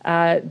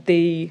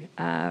the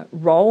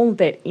role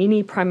that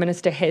any Prime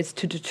Minister has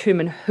to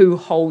determine who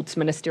holds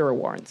ministerial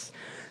warrants.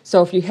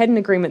 So if you had an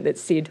agreement that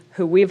said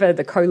whoever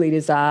the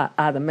co-leaders are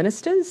the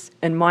ministers,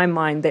 in my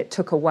mind that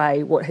took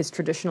away what has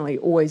traditionally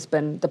always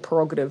been the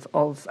prerogative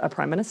of a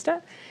Prime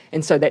Minister.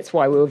 And so that's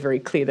why we were very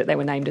clear that they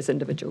were named as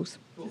individuals.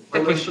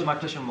 My question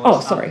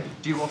was, sorry.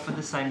 Do you offer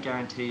the same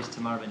guarantees to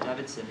Marama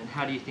Davidson, and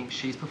how do you think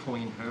she's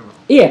performing in her role?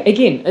 Yeah,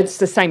 again, it's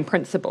the same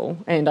principle,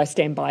 and I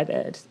stand by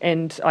that.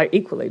 And I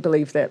equally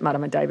believe that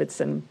Marama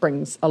Davidson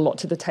brings a lot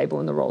to the table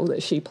in the role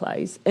that she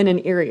plays in an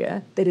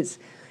area that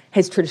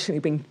has traditionally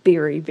been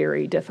very,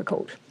 very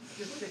difficult.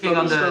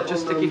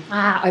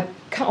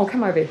 I'll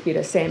come over here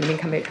to Sam and then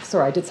come back.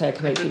 Sorry, I did say I'd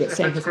come back here to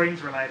Sam. If it's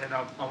Greens related,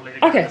 I'll let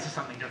it go. Okay. This is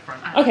something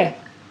different. Okay.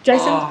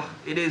 Jason? Oh,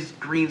 it is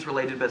Greens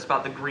related, but it's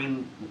about the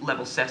green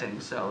level setting,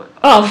 so...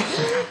 Oh,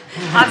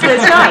 that's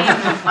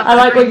nice. I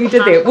like what you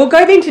did there. We'll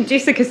go then to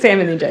Jessica,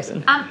 Sam, and then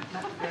Jason.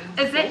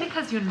 Is that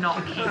because you're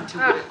not keen to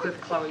work with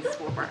Chloe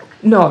Swarbrick?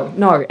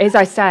 No. As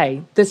I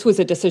say, this was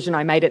a decision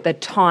I made at the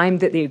time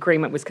that the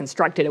agreement was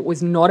constructed. It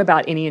was not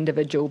about any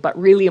individual, but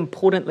really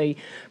importantly,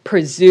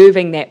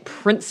 preserving that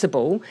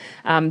principle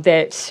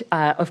that,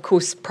 of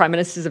course, Prime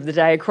Ministers of the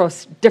day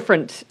across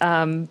different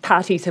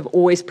parties have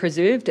always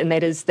preserved, and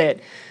that is that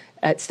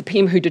it's the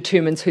PM who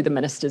determines who the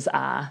ministers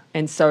are.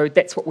 And so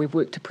that's what we've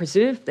worked to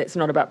preserve. That's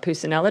not about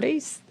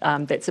personalities.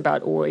 That's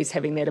about always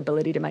having that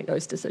ability to make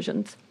those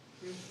decisions.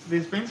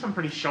 There's been some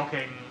pretty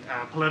shocking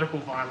political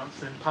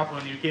violence in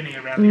Papua New Guinea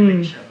around the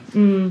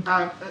elections.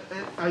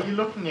 Are you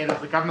looking at, is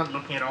the government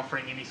looking at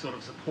offering any sort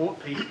of support,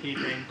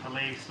 peacekeeping,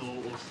 police or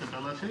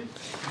stability?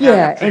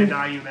 Yeah. And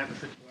are you in that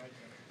situation?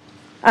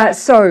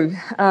 So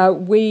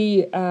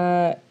we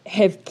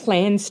have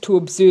plans to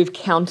observe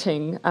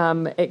counting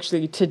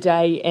actually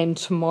today and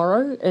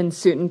tomorrow in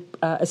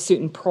a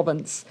certain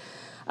province.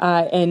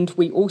 And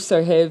we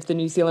also have the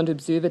New Zealand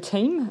Observer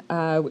Team,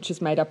 which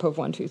is made up of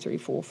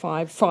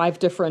 5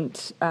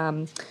 different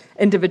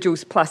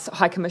individuals plus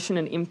High Commission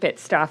and MPAT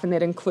staff, and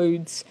that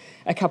includes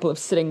a couple of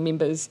sitting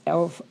members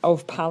of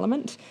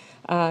Parliament.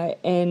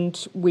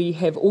 And we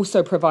have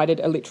also provided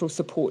electoral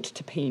support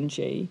to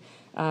PNG.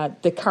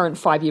 The current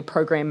 5-year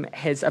program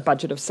has a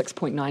budget of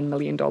 $6.9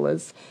 million.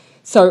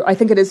 So I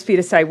think it is fair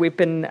to say we've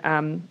been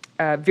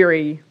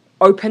very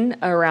open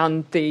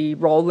around the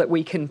role that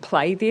we can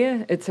play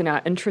there. It's in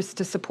our interest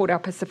to support our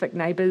Pacific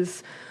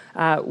neighbours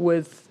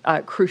with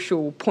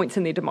crucial points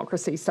in their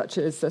democracy, such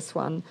as this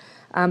one.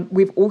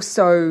 We've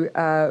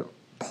also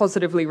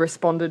positively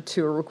responded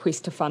to a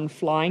request to fund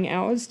flying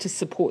hours to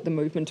support the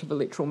movement of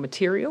electoral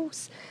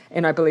materials,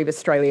 and I believe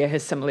Australia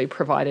has similarly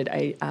provided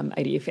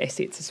ADF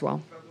assets as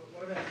well.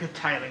 What about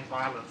curtailing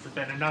violence? There's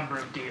been a number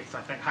of deaths,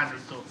 I think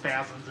hundreds or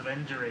thousands of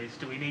injuries.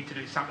 Do we need to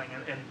do something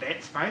in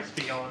that space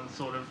beyond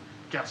sort of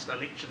just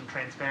election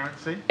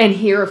transparency? And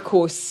here, of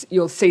course,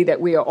 you'll see that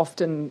we are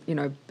often,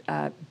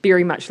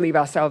 very much leave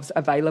ourselves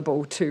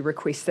available to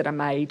requests that are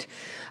made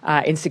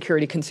and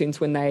security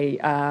concerns when they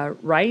are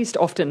raised,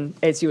 often,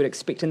 as you would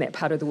expect in that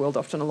part of the world,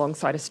 often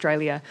alongside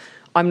Australia.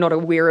 I'm not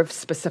aware of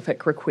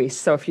specific requests,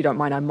 so if you don't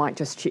mind, I might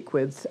just check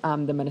with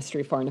the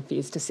Ministry of Foreign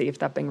Affairs to see if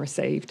they've been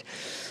received.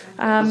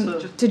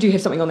 Did you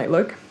have something on that,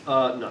 Luke?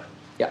 No.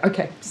 Yeah,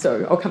 okay,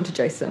 so I'll come to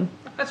Jason.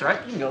 That's all right,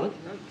 you can go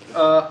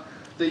on.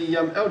 The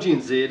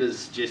LGNZ has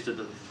suggested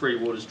that the Three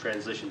Waters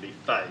transition be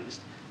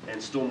phased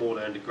and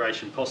stormwater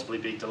integration possibly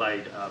be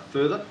delayed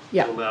further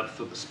to allow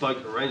for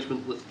bespoke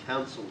arrangement with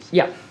councils.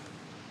 Yeah.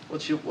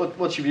 What's your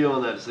view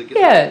on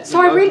that?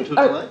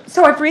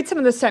 So I've read some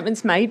of the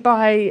statements made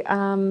by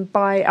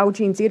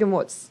LGNZ, and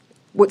what's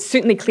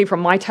certainly clear from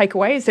my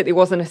takeaway is that there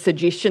wasn't a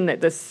suggestion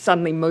that this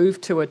suddenly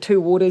moved to a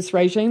two waters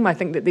regime. I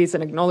think that there's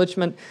an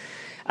acknowledgement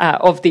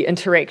of the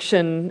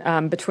interaction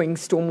between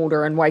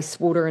stormwater and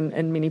wastewater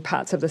in many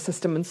parts of the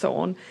system and so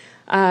on.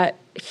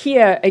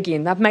 Here,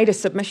 again, they've made a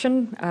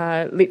submission.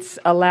 Let's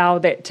allow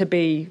that to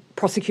be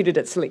prosecuted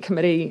at Select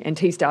Committee and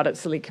teased out at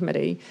Select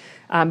Committee.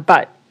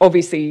 But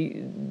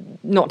obviously,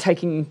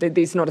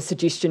 there's not a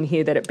suggestion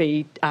here that it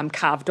be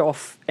carved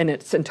off in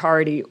its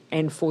entirety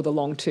and for the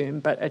long term,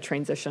 but a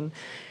transition.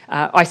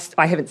 I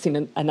haven't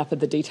seen enough of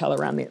the detail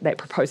around that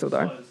proposal,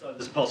 though. So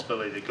there's a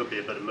possibility there could be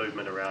a bit of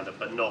movement around it,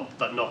 but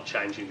not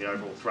changing the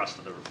overall thrust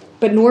of the reform.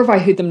 But nor have I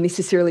heard them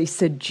necessarily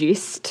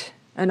suggest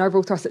an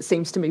overall thrust. It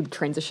seems to me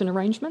transition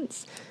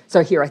arrangements.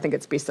 So here I think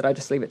it's best that I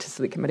just leave it to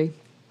Select Committee.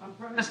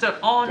 Prime Minister,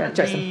 on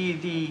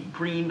the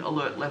green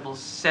alert levels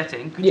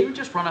setting, could you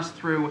just run us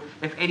through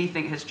if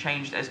anything has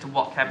changed as to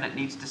what Cabinet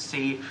needs to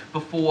see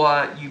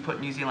before you put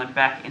New Zealand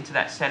back into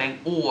that setting,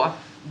 or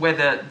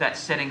whether that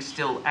setting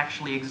still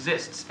actually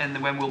exists, and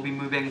then when we'll be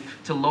moving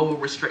to lower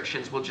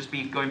restrictions, we'll just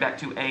be going back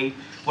to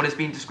what has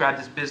been described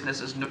as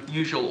business as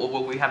usual, or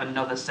will we have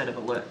another set of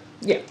alert?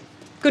 Yeah,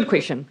 good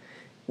question.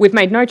 We've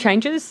made no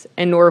changes,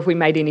 and nor have we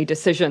made any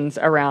decisions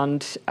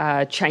around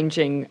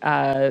changing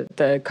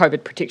the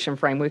COVID protection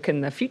framework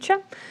in the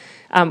future.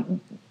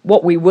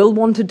 What we will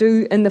want to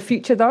do in the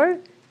future,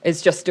 though,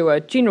 is just do a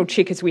general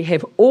check as we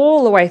have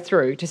all the way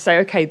through to say,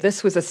 okay,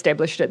 this was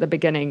established at the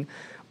beginning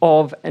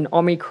of an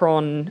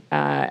Omicron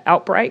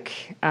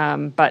outbreak,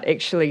 but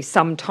actually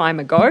some time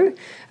ago,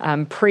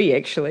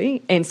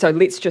 actually, and so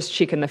let's just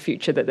check in the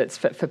future that that's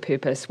fit for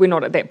purpose. We're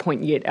not at that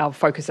point yet. Our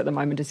focus at the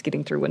moment is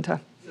getting through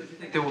winter.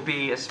 There will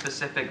be a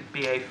specific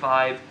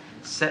BA5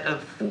 set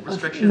of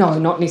restrictions? No,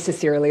 not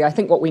necessarily. I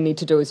think what we need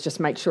to do is just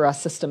make sure our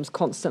systems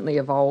constantly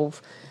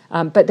evolve.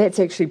 But that's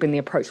actually been the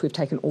approach we've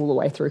taken all the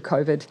way through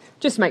COVID.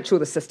 Just make sure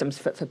the system's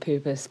fit for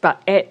purpose.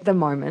 But at the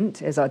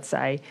moment, as I'd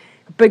say,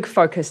 big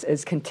focus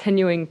is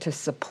continuing to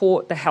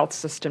support the health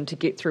system to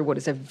get through what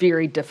is a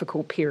very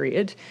difficult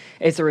period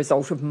as a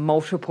result of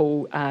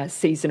multiple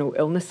seasonal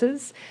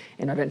illnesses.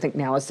 And I don't think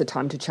now is the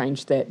time to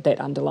change that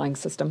underlying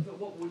system.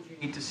 What would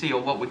you need to see,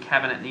 or what would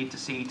Cabinet need to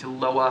see to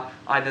lower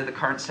either the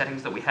current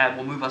settings that we have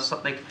or move us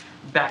something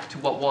back to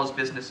what was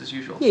business as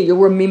usual? Yeah, you'll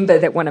remember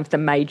that one of the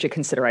major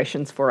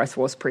considerations for us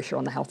was pressure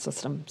on the health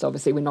system. So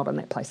obviously we're not in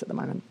that place at the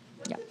moment.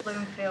 Yeah.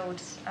 Bloomfield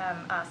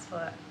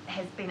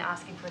has been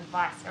asking for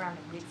advice around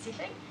the red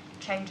setting,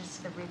 changes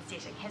to the red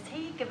setting. Has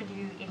he given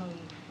you any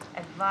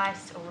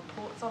advice or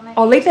reports on that?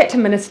 I'll leave that to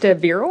Minister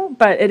Verrill,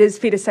 but it is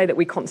fair to say that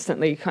we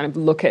constantly kind of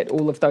look at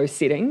all of those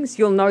settings.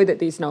 You'll know that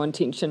there's no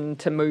intention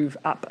to move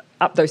up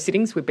those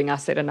settings. We've been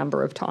asked that a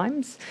number of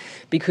times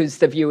because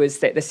the view is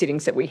that the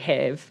settings that we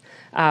have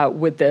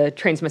with the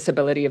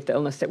transmissibility of the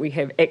illness that we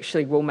have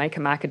actually will make a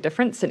marked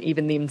difference and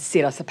even then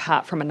set us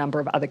apart from a number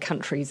of other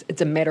countries.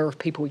 It's a matter of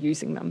people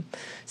using them.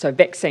 So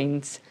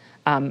vaccines,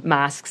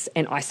 masks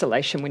and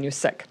isolation when you're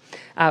sick.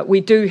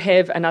 We do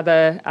have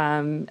another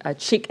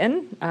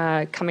check-in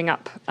coming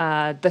up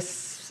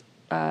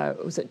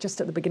was it just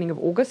at the beginning of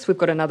August? We've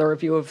got another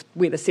review of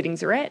where the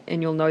settings are at,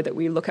 and you'll know that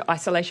we look at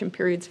isolation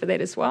periods for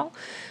that as well.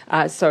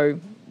 So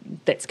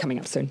that's coming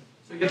up soon.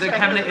 So the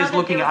Cabinet is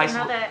looking at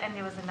isolation. And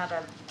there was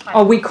another...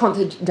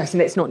 Jason,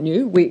 that's not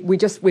new. We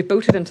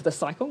built it into the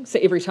cycle. So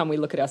every time we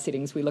look at our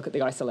settings, we look at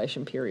the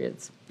isolation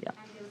periods. Yeah.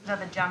 And there was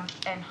another jump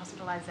in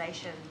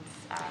hospitalisations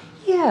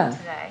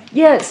today.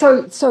 Yeah,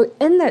 so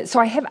in that, so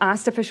I have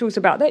asked officials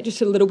about that,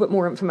 just a little bit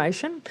more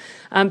information,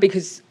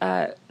 because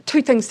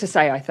two things to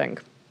say, I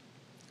think.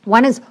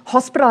 One is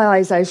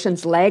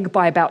hospitalisations lag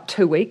by about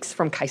 2 weeks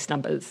from case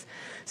numbers.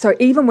 So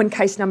even when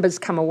case numbers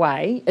come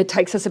away, it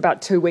takes us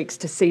about 2 weeks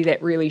to see that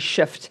really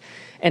shift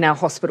in our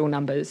hospital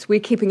numbers.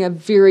 We're keeping a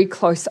very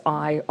close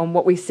eye on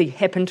what we see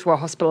happen to our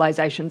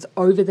hospitalisations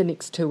over the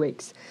next 2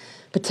 weeks,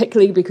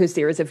 particularly because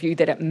there is a view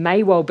that it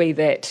may well be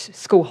that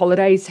school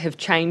holidays have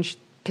changed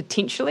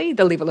potentially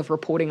the level of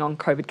reporting on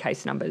COVID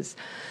case numbers.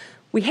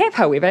 We have,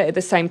 however, at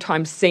the same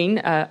time seen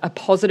a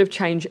positive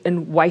change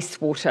in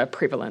wastewater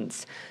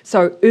prevalence.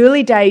 So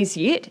early days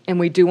yet, and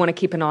we do want to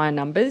keep an eye on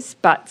numbers,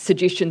 but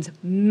suggestions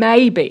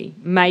may be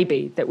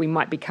that we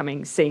might be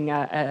seeing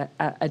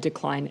a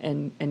decline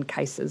in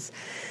cases.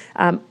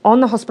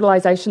 On the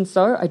hospitalisations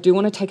though, I do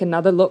want to take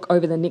another look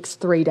over the next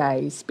 3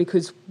 days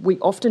because we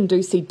often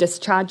do see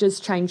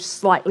discharges change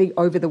slightly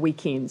over the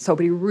weekend. So it'll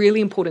be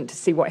really important to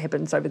see what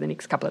happens over the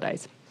next couple of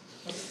days.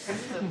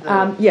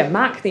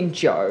 Mark, then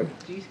Joe.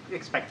 Do you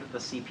expect that the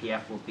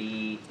CPF will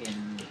be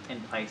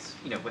in place,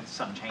 with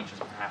some changes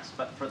perhaps,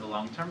 but for the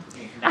long term,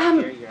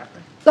 next year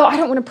after? So I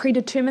don't want to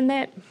predetermine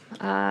that.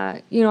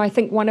 I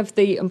think one of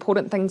the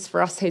important things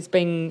for us has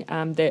been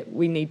that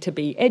we need to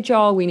be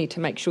agile. We need to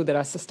make sure that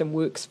our system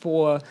works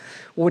for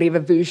whatever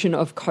version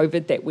of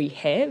COVID that we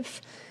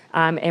have.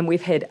 And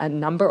we've had a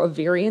number of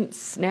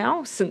variants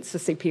now since the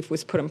CPF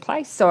was put in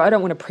place, so I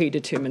don't want to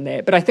predetermine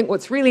that. But I think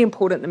what's really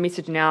important, the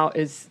message now,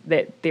 is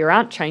that there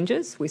aren't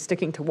changes. We're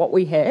sticking to what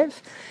we have.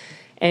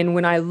 And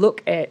when I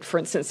look at, for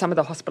instance, some of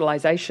the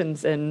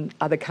hospitalisations in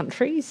other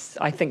countries,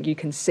 I think you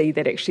can see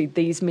that actually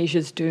these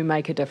measures do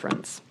make a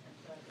difference.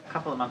 A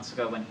couple of months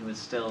ago when he was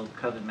still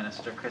COVID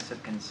Minister, Chris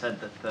Hipkins said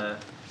that the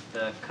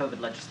COVID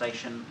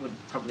legislation would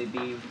probably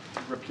be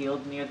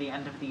repealed near the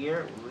end of the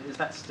year. Is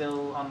that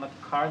still on the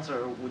cards,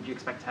 or would you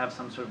expect to have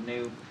some sort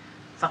of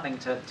something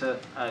to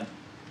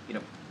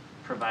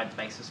provide the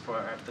basis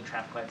for the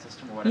traffic light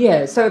system or whatever?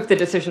 Yeah, so if the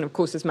decision, of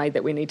course, is made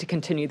that we need to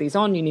continue these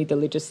on, you need the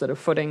legislative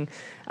footing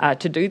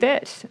to do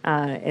that.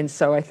 And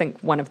so I think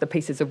one of the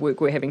pieces of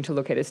work we're having to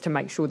look at is to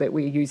make sure that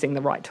we're using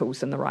the right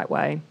tools in the right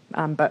way.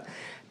 But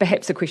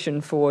perhaps a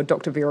question for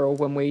Dr. Verrill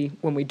when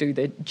we do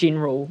the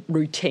general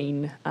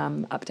routine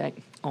update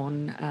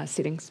on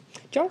settings.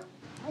 Joe?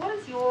 What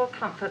is your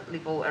comfort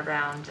level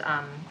around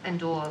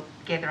indoor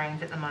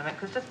gatherings at the moment?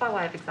 Because just by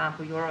way of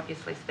example, you're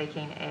obviously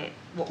speaking at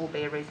what will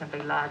be a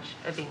reasonably large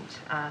event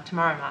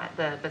tomorrow night,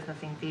 the Business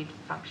NZ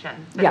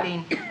function. But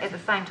then at the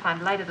same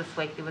time, later this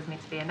week, there was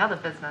meant to be another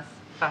business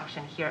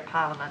function here at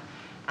Parliament,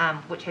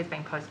 which has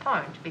been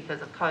postponed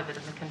because of COVID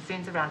and the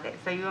concerns around that.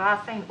 So you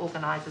are seeing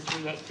organisers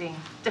reacting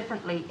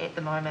differently at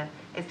the moment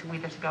as to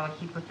whether to go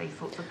ahead with these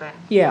sorts of things.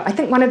 Yeah, I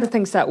think one of the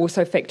things they're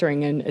also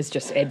factoring in is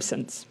just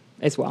absence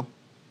as well.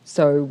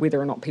 So whether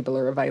or not people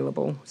are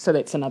available. So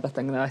that's another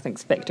thing that I think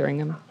is factoring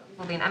in.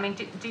 Well then,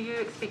 do you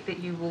expect that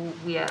you will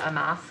wear a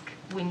mask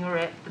when you're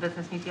at the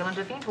Business New Zealand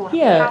event, or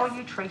Yeah. how are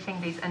you treating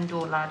these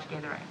indoor large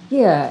gatherings?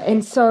 Yeah,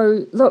 and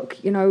so look,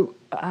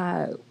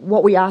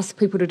 what we ask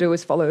people to do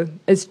is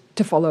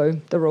to follow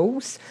the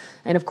rules.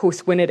 And of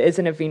course, when it is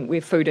an event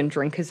where food and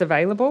drink is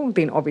available,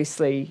 then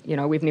obviously,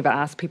 we've never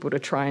asked people to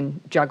try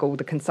and juggle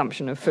the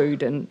consumption of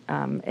food and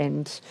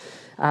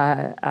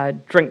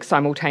drink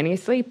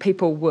simultaneously.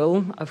 People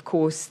will, of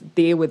course,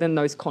 there within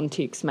those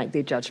contexts, make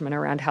their judgment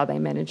around how they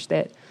manage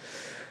that.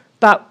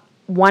 But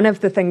one of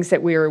the things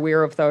that we're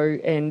aware of, though,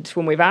 and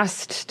when we've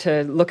asked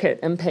to look at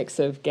impacts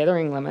of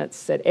gathering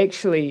limits, that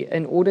actually,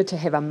 in order to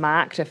have a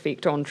marked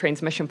effect on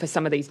transmission for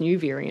some of these new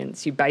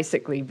variants, you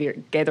basically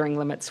gathering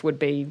limits would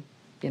be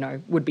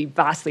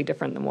vastly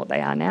different than what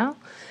they are now.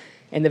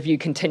 And the view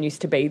continues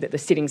to be that the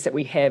settings that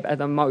we have are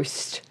the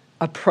most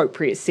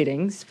appropriate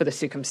settings for the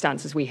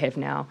circumstances we have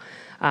now,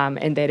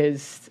 and that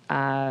is,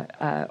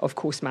 of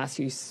course, mask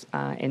use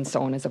and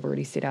so on, as I've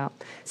already set out.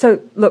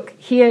 So, look,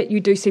 here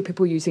you do see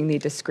people using their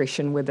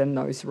discretion within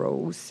those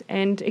rules,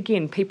 and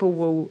again, people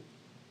will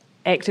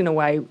act in a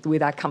way where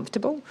they're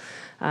comfortable,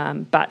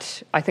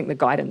 but I think the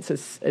guidance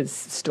is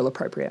still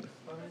appropriate.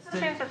 In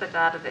terms of the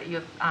data that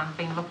you've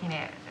been looking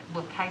at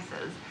with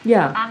cases,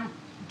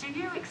 do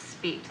you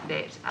expect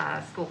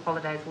that school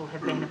holidays will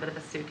have been a bit of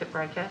a circuit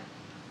breaker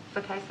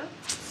for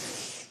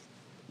cases?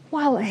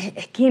 Well,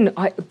 again,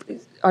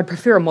 I'd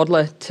prefer a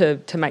modeller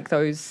to make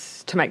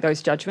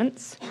those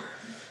judgments,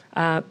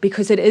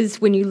 because it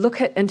is, when you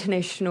look at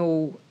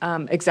international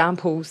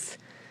examples,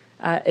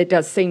 it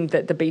does seem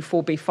that the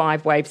B4,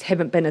 B5 waves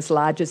haven't been as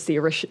large as the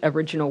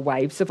original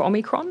waves of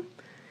Omicron,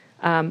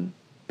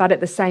 but at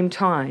the same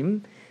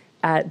time,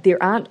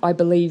 there aren't, I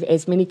believe,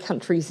 as many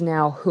countries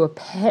now who are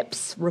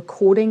perhaps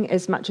recording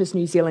as much as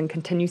New Zealand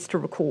continues to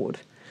record.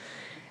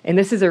 And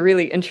this is a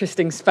really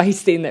interesting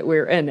space then that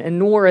we're in, and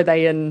nor are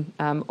they in,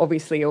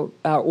 obviously,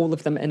 all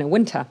of them in a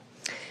winter.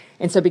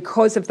 And so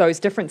because of those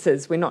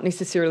differences, we're not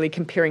necessarily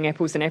comparing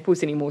apples and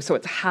apples anymore, so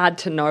it's hard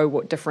to know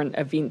what different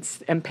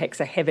events'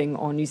 impacts are having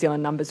on New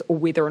Zealand numbers, or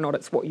whether or not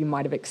it's what you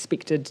might have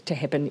expected to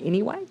happen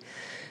anyway.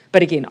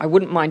 But again, I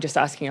wouldn't mind just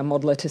asking a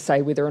modeller to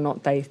say whether or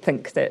not they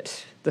think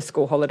that the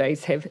school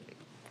holidays have.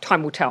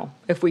 Time will tell.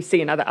 If we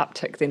see another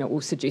uptick, then it will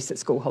suggest that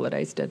school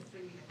holidays did.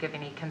 Give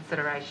any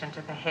consideration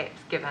to perhaps,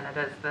 given it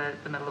is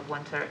the middle of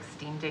winter,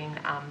 extending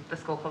the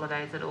school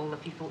holidays at all,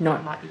 if you thought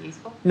that might be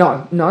useful?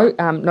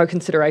 No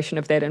consideration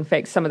of that. In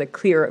fact, some of the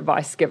clear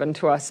advice given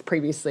to us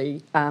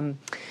previously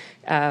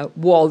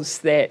was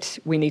that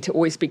we need to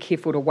always be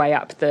careful to weigh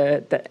up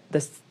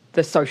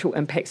the social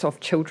impacts of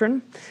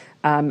children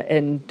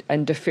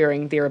in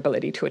deferring their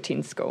ability to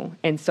attend school.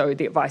 And so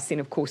the advice then,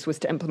 of course, was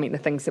to implement the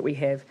things that we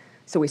have.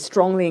 So we're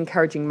strongly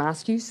encouraging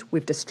mask use.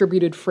 We've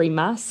distributed free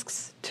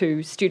masks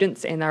to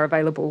students and they're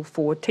available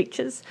for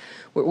teachers.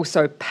 We're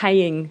also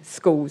paying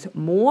schools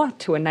more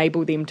to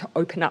enable them to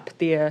open up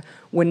their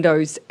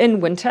windows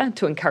in winter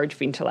to encourage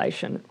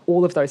ventilation.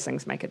 All of those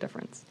things make a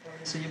difference.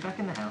 So you're back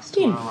in the House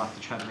tomorrow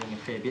after travelling a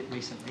fair bit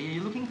recently. Are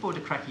you looking forward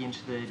to cracking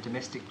into the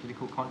domestic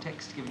political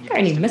context? Given I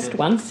only missed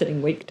one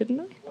sitting week, didn't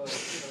I?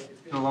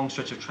 A long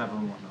stretch of travel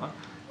and whatnot.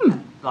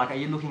 Are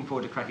you looking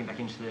forward to cracking back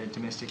into the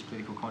domestic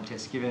political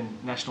contest, given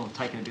National have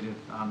taken a bit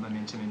of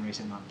momentum in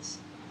recent months?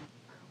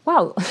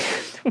 Well,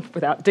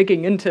 without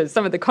digging into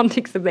some of the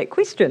context of that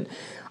question,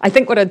 I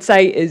think what I'd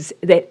say is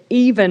that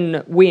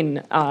even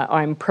when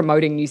I'm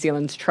promoting New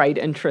Zealand's trade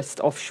interest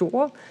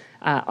offshore,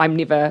 I'm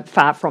never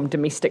far from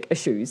domestic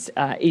issues,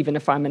 even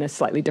if I'm in a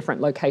slightly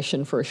different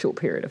location for a short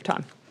period of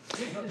time.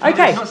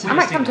 Okay, I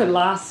might come to the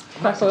last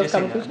couple of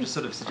questions. I'm just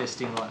sort of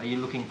suggesting, are you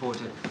looking forward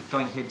to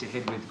going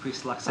head-to-head with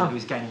Chris Luxon,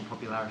 who's gaining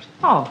popularity?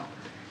 Oh.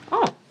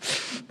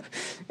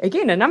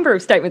 Again, a number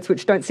of statements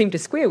which don't seem to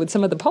square with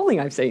some of the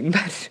polling I've seen,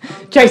 but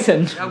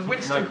Jason.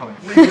 No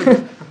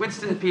comment.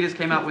 Winston Peters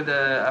came out with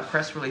a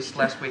press release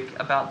last week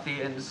about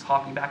and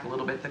harking back a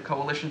little bit, the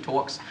coalition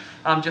talks,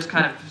 just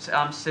kind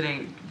of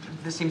sitting.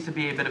 There seems to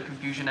be a bit of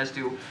confusion as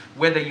to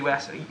whether you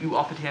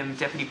offered him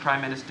deputy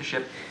prime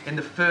ministership in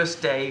the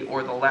first day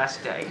or the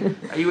last day.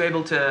 Are you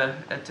able to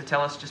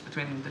tell us just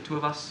between the two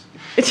of us?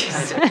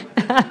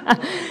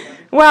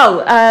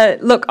 Well,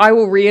 look, I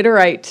will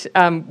reiterate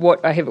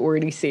what I have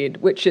already said,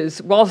 which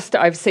is whilst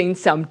I've seen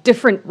some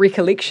different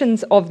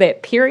recollections of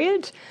that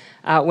period,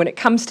 when it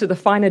comes to the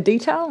finer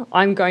detail,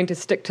 I'm going to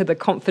stick to the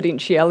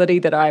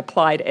confidentiality that I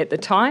applied at the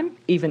time,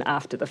 even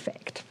after the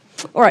fact.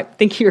 All right,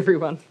 thank you,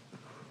 everyone.